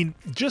I mean,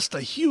 just a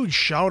huge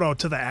shout out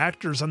to the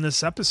actors on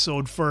this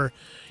episode for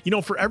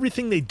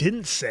everything they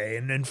didn't say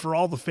and for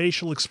all the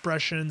facial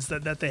expressions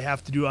that they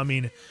have to do. I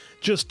mean,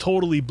 just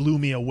totally blew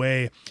me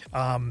away.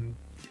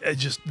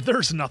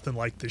 There's nothing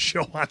like this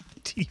show on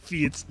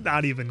TV. It's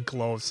not even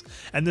close.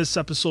 And this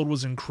episode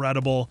was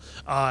incredible.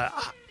 I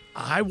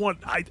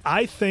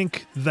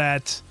think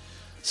that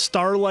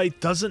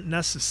Starlight doesn't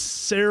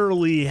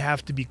necessarily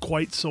have to be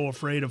quite so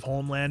afraid of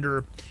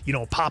Homelander,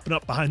 popping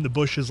up behind the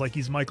bushes like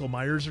he's Michael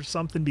Myers or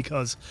something,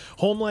 because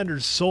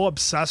Homelander's so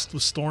obsessed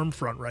with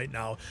Stormfront right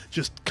now,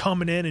 just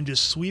coming in and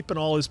just sweeping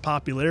all his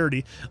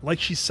popularity, like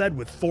she said,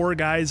 with 4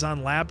 guys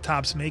on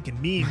laptops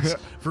making memes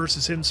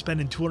versus him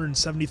spending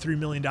 $273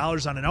 million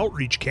on an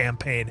outreach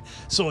campaign.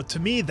 So to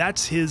me,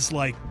 that's his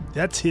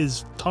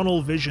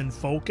tunnel vision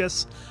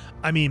focus.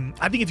 I mean,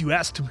 I think if you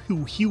asked him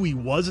who Huey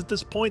was at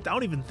this point, I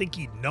don't even think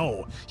he'd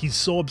know. He's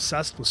so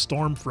obsessed with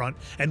Stormfront,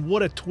 and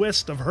what a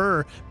twist of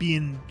her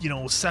being,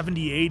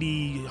 70,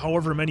 80,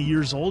 however many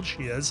years old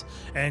she is,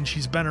 and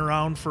she's been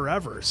around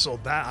forever. So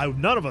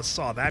none of us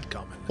saw that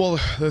coming. Well,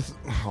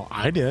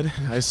 I did.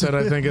 I said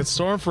I think it's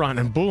Stormfront,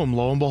 and boom,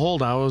 lo and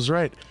behold, I was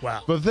right.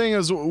 Wow. But the thing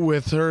is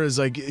with her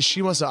is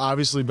she must have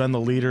obviously been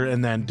the leader,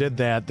 and then did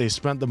that. They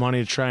spent the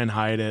money to try and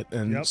hide it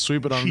and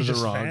sweep it under the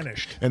rug.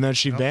 Vanished. And then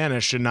she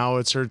vanished, and now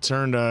it's her turn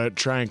to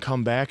try and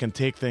come back and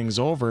take things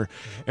over.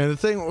 And the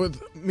thing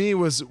with me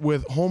was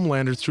with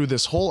Homelander through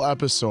this whole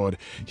episode,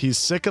 he's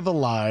sick of the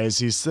lies.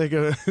 He's sick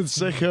of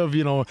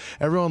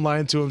everyone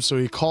lying to him. So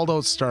he called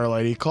out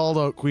Starlight. He called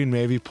out Queen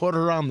Maeve. He put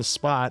her on the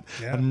spot.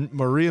 Yeah. And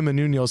Maria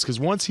Menounos, because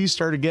once he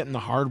started getting the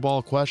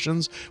hardball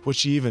questions,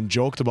 which he even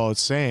joked about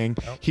saying,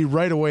 he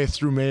right away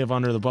threw Maeve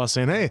under the bus,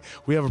 saying, "Hey,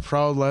 we have a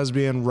proud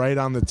lesbian right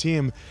on the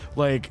team."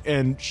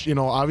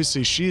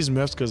 Obviously she's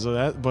miffed because of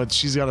that, but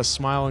she's got to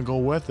smile and go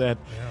with it.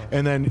 Yeah.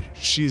 And then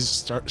she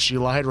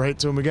lied right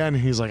to him again.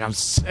 And he's like, "I'm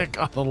sick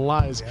of the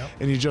lies." Yep.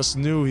 And he just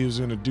knew he was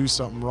going to do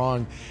something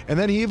wrong. And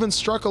then he even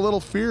struck a little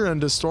fear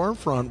into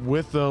Stormfront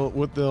with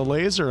the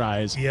laser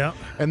eyes. Yeah.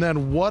 And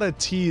then what a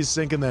tease,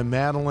 thinking that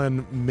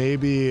Madeline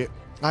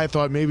I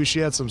thought maybe she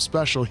had some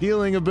special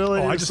healing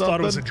ability. I just thought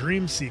it was a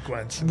dream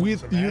sequence. You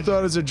thought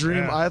it was a dream.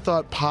 Yeah. I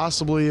thought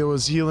possibly it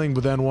was healing,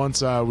 but then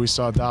once we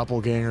saw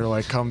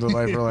Doppelganger come to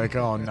life, we're like,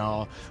 oh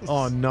no.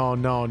 But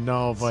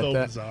so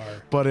bizarre.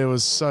 But it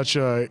was such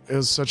a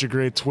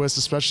great twist,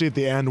 especially at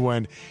the end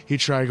when he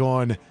tried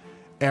going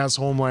as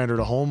Homelander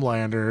to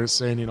Homelander,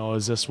 saying,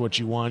 is this what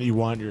you want? You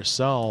want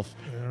yourself.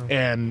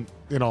 Yeah. And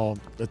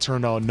it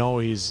turned out no,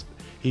 he's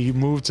he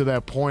moved to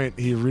that point.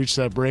 He reached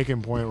that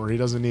breaking point where he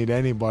doesn't need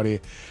anybody.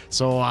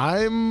 So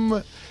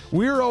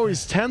we were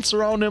always tense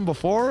around him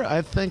before.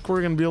 I think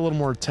we're going to be a little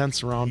more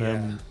tense around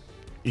him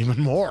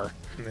even more,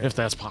 if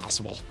that's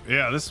possible.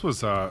 Yeah, this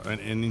was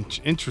an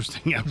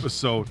interesting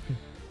episode.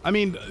 I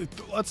mean,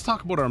 let's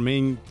talk about our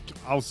main,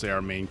 I'll say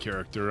our main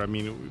character. I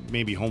mean,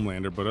 maybe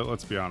Homelander, but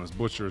let's be honest,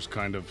 Butcher is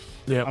kind of,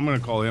 I'm going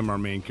to call him our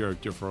main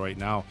character for right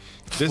now.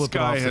 This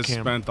guy has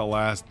spent the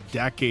last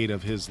decade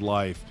of his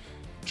life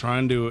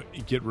trying to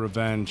get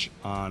revenge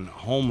on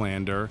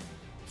Homelander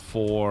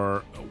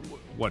for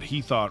what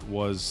he thought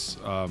was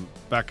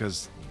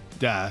Becca's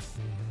death.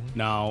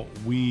 Now,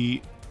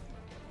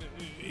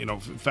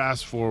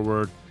 fast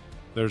forward,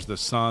 there's the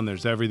son,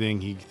 there's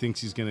everything. He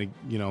thinks he's going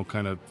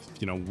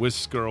to,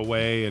 whisk her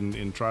away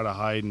and try to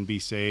hide and be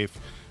safe,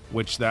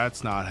 which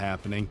that's not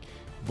happening.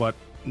 But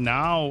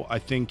now I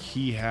think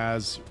he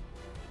has,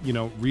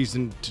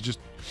 reason to just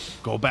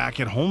go back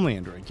at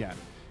Homelander again.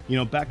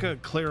 Becca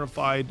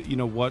clarified,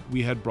 what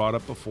we had brought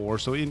up before.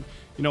 So,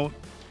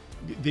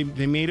 they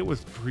made it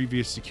with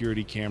previous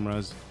security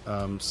cameras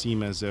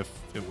seem as if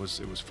it was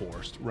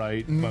forced,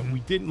 right? Mm-hmm. But we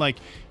didn't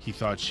he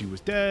thought she was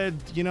dead,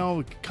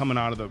 coming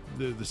out of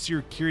the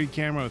security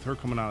camera with her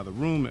coming out of the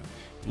room. It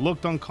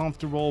looked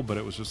uncomfortable, but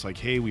it was just like,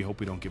 hey, we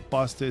hope we don't get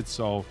busted.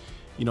 So,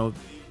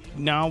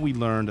 now we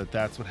learned that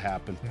that's what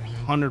happened,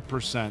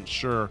 100%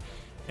 sure.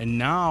 And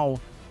now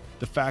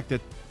the fact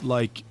that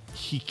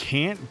he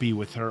can't be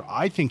with her,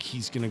 I think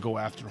he's going to go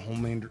after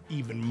Homelander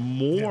even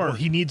more. Yeah, well,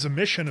 he needs a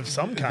mission of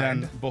some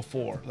kind. Than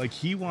before.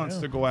 He wants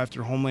to go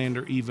after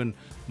Homelander even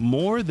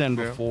more than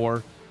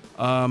before,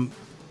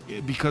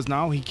 because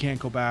now he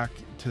can't go back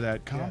to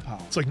that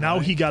compound. It's now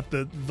he got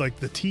the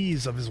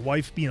tease of his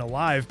wife being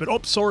alive,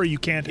 but sorry, you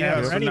can't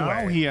have her anyway.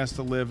 Now he has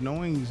to live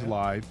knowing he's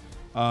alive.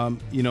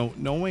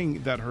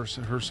 Knowing that her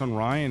son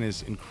Ryan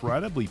is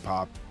incredibly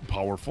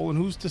powerful, and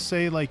who's to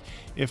say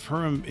if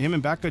him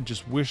and Becca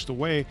just wished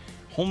away,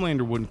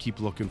 Homelander wouldn't keep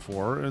looking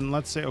for her. And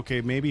let's say, okay,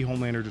 maybe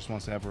Homelander just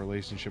wants to have a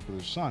relationship with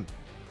his son.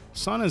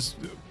 Son is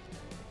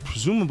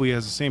presumably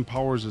has the same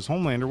powers as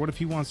Homelander. What if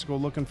he wants to go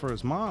looking for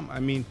his mom? I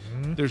mean,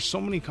 there's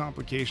so many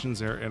complications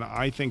there, and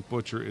I think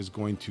Butcher is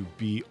going to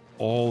be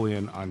all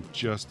in on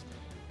just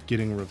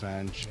getting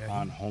revenge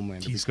on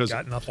Homelander, because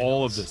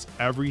all of this,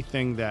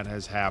 everything that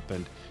has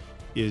happened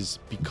is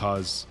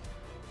because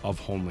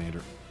of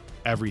Homelander.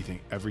 Everything,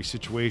 every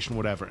situation,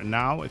 whatever. And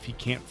now if he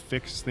can't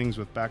fix things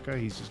with Becca,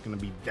 he's just going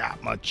to be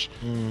that much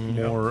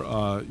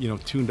more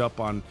tuned up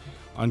on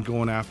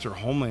going after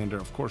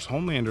Homelander. Of course,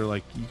 Homelander,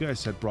 like you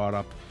guys had brought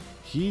up,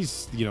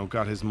 he's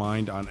got his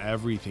mind on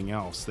everything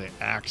else. They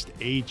axed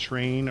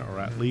A-Train, or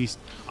at least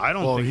I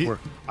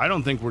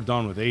don't think we're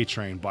done with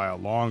A-Train by a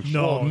long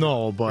shot.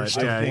 No, but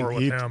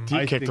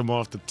he kicked him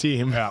off the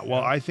team. Yeah,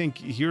 well, I think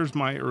here's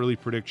my early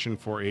prediction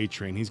for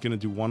A-Train. He's going to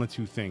do one of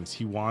two things.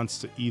 He wants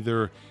to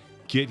either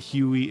get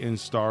Huey and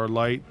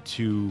Starlight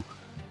to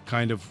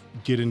kind of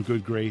get in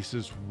good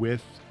graces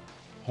with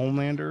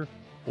Homelander,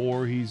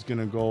 or he's going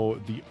to go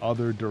the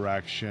other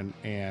direction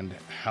and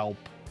help.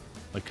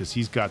 Because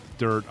he's got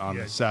dirt on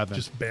the 7.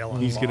 Just bail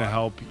on He's Vought. going to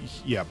help,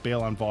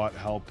 bail on Vought,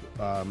 help,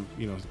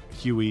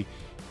 Huey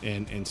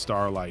and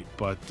Starlight.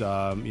 But,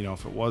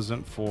 if it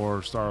wasn't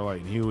for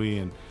Starlight and Huey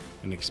and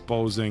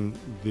exposing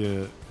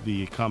the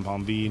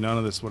Compound V, none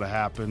of this would have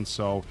happened.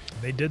 So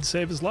they did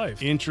save his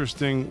life.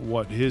 Interesting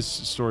what his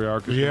story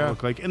arc is going to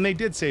look like. And they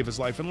did save his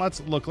life. And let's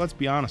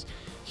be honest.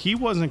 He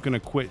wasn't going to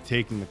quit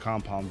taking the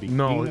Compound V.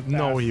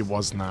 No, he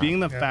was not. Being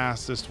the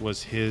fastest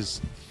was his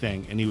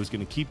thing, and he was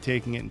going to keep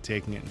taking it and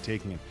taking it and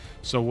taking it.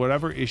 So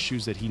whatever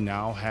issues that he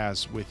now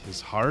has with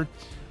his heart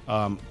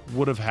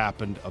would have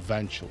happened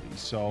eventually.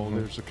 So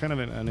there's a kind of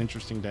an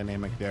interesting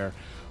dynamic there.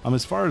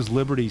 As far as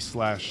Liberty /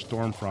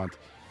 Stormfront,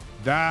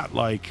 that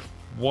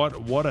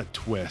what a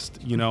twist,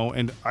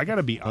 And I got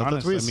to be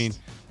honest. I mean,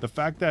 the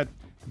fact that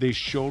they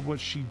showed what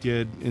she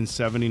did in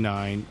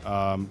 '79.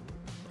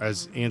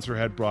 As Answer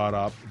had brought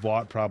up,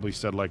 Vought probably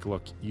said, look,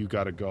 you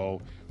got to go.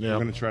 We're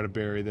going to try to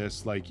bury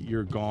this.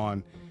 You're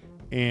gone.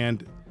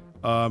 And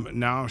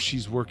now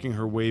she's working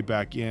her way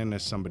back in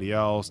as somebody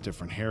else,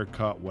 different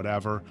haircut,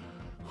 whatever.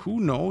 Who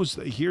knows?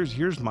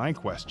 Here's my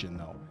question,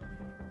 though.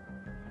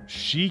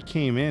 She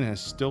came in as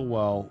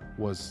Stillwell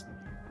was...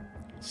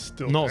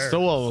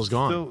 Stillwell was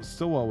gone.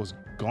 Stillwell was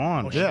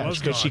gone.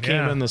 Because she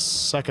came in the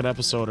second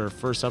episode or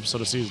first episode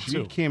of season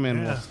 2. She came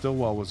in while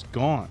Stillwell was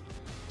gone.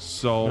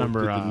 So did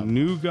the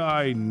new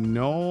guy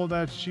know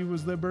that she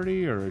was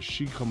Liberty, or is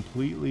she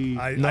completely?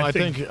 I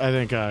think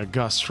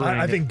Gus Fring.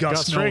 I think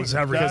Gus knows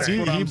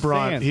everything.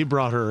 He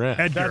brought her in.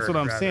 Edgar, that's what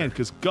I'm saying.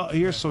 Because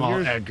here's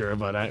Edgar,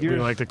 but we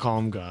like to call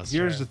him Gus.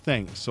 Here's the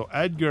thing. So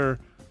Edgar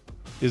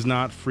is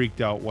not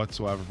freaked out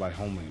whatsoever by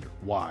Homelander.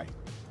 Why?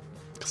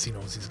 Because he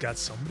knows he's got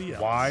somebody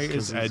else. Why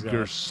is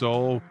Edgar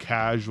so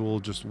casual,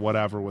 just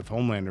whatever with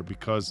Homelander?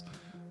 Because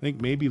I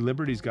think maybe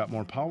Liberty's got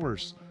more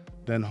powers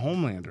than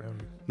Homelander.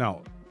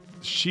 Now,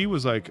 she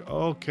was like,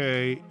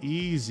 okay,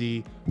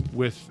 easy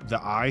with the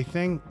eye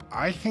thing.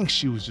 I think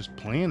she was just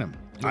playing him.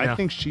 I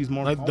think she's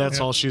more powerful. That's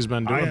all she's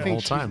been doing the whole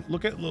she- time.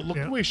 Look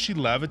the way she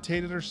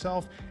levitated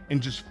herself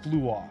and just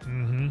flew off.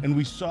 And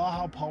we saw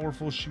how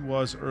powerful she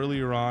was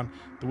earlier on.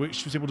 The way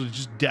she was able to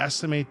just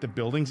decimate the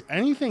buildings.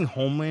 Anything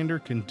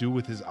Homelander can do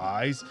with his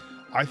eyes,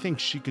 I think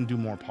she can do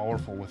more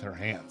powerful with her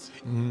hands.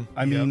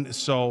 I mean,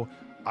 so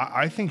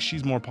I think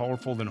she's more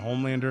powerful than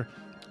Homelander.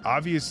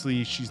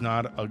 Obviously, she's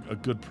not a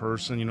good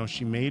person. You know,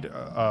 she made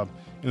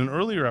in an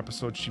earlier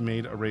episode, she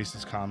made a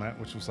racist comment,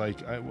 which was like,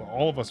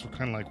 all of us were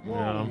kind of like,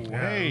 whoa,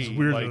 hey. It was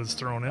weird that it was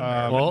thrown in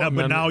there.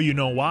 But now you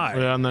know why.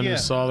 Yeah, and then you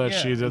saw that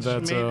she did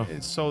that too.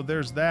 So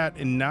there's that.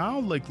 And now,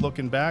 like,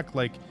 looking back,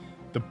 like,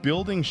 the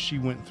building she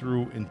went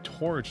through and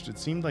torched, it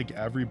seemed like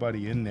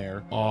everybody in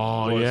there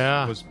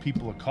was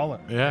people of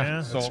color.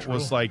 Yeah. So it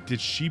was like, did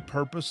she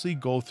purposely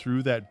go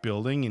through that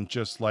building and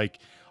just like,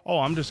 oh,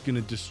 I'm just going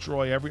to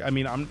destroy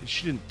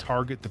she didn't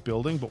target the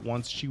building, but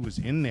once she was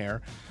in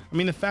there, I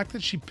mean, the fact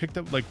that she picked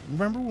up, like,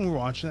 remember when we were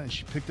watching that and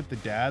she picked up the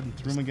dad and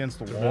threw him against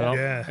the wall?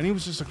 Yeah. And he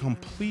was just a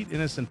complete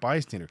innocent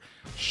bystander.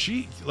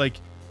 She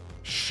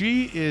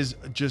is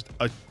just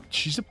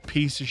she's a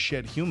piece of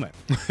shit human.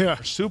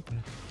 Yeah. Soup.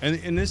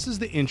 And this is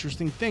the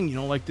interesting thing, you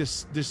know, like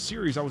this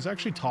series. I was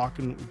actually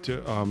talking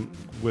to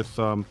with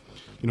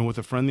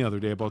a friend the other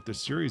day about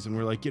this series, and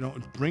we're like, you know,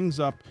 it brings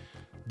up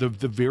the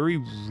very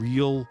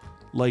real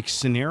like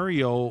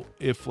scenario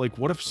if like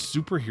what if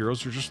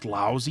superheroes are just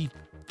lousy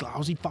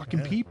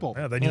fucking people.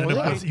 Yeah, then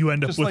you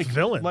end up just with like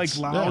villains. Like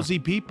lousy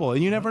people.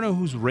 And you never know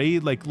who's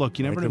raised. Like, look,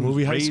 you never know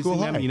who's raising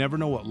them. You never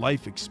know what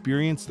life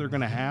experience they're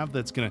going to have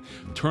that's going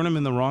to turn them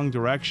in the wrong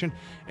direction.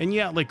 And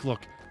yeah, like,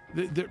 look,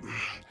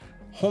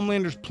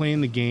 Homelander's playing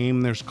the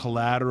game. There's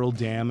collateral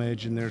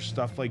damage and there's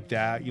stuff like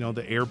that. You know,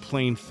 the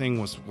airplane thing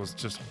was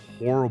just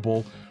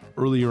horrible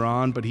earlier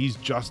on, but he's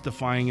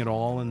justifying it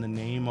all in the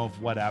name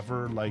of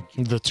whatever, like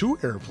the two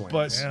airplanes.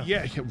 But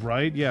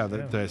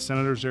the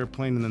senator's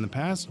airplane and then the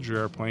passenger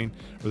airplane,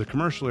 or the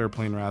commercial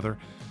airplane rather.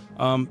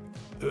 And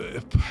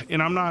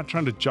I'm not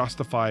trying to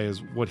justify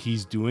as what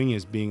he's doing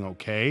as being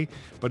okay,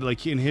 but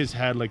like in his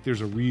head, like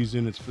there's a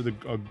reason. It's for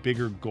a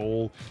bigger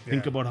goal.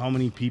 Think about how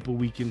many people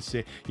we can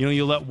say. You know,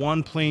 you let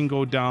one plane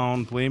go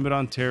down, blame it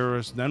on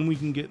terrorists, then we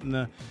can get in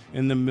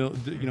the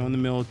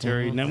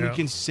military, and then we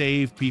can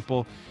save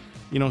people.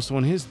 You know, so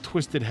in his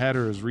twisted head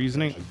or his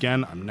reasoning,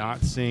 again, I'm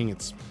not saying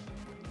it's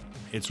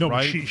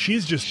right.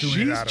 She's just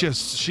doing it out of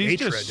she's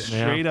just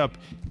straight up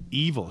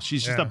evil.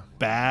 She's just a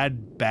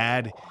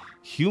bad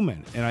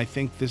human. And I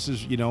think this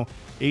is, you know,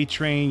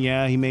 A-Train,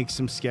 he makes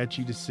some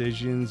sketchy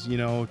decisions. You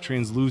know,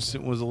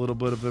 Translucent was a little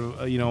bit of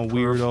a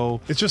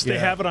weirdo. It's just they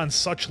have it on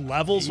such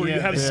levels where you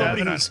have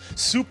somebody who's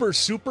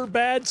super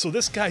bad. So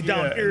this guy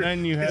down here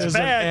is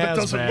bad,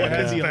 but doesn't look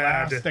as the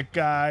bad. elastic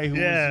guy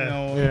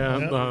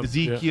who was,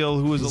 Ezekiel,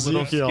 who was a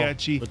little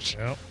sketchy.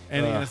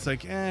 And it's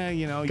like,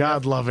 you know,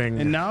 God loving.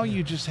 And now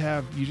you just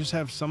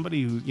have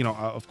somebody who, you know,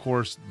 of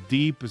course,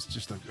 Deep is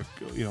just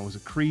was a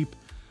creep.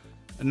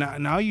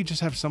 Now you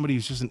just have somebody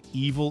who's just an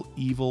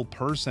evil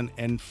person,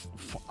 and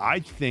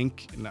I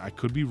think, and I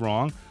could be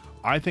wrong,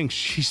 I think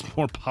she's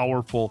more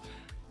powerful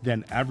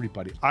than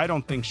everybody. I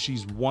don't think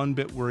she's one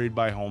bit worried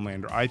by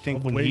Homelander. I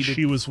think when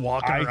she was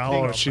walking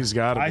around, she's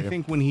got to be. I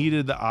think when he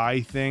did the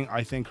eye thing,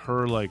 I think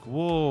her like,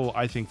 whoa,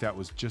 I think that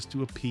was just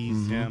to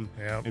appease him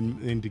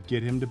and to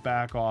get him to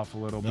back off a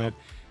little bit.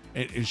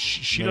 And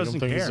she doesn't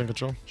care. He's in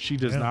control. She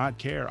does not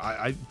care.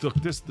 I look,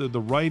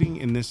 the writing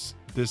in this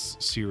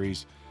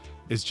series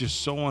is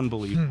just so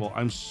unbelievable.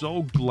 I'm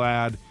so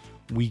glad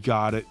we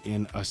got it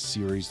in a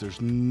series. There's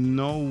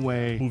no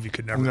way. Movie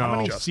could never. How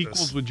many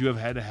sequels would you have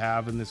had to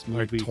have in this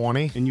movie? Like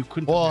 20? And you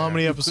couldn't. Well, how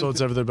many episodes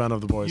have there been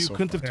of The Boys? You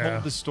couldn't have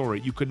told the story.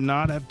 You could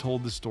not have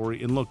told the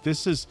story. And look,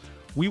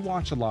 we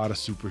watch a lot of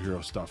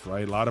superhero stuff,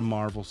 right? A lot of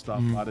Marvel stuff,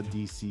 a lot of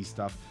DC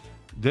stuff.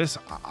 This,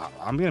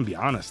 I'm going to be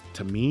honest.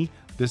 To me,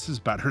 this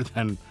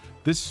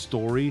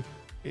story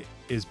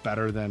is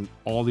better than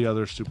all the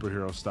other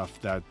superhero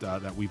stuff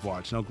that we've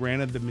watched. Now,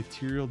 granted, the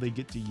material they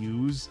get to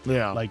use,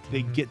 like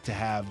they get to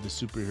have the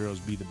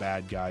superheroes be the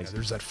bad guys. Yeah,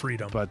 there's that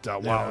freedom. But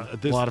wow,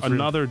 this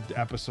another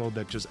episode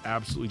that just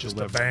absolutely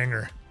delivered. A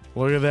banger.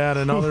 Look at that,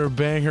 another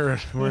banger.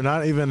 We're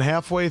not even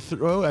halfway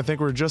through. I think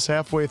we're just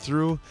halfway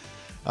through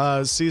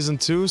season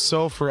 2.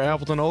 So for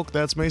Appleton Oak,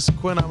 that's Mason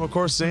Quinn. I'm of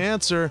course the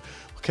answer.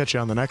 We'll catch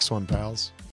you on the next one, pals.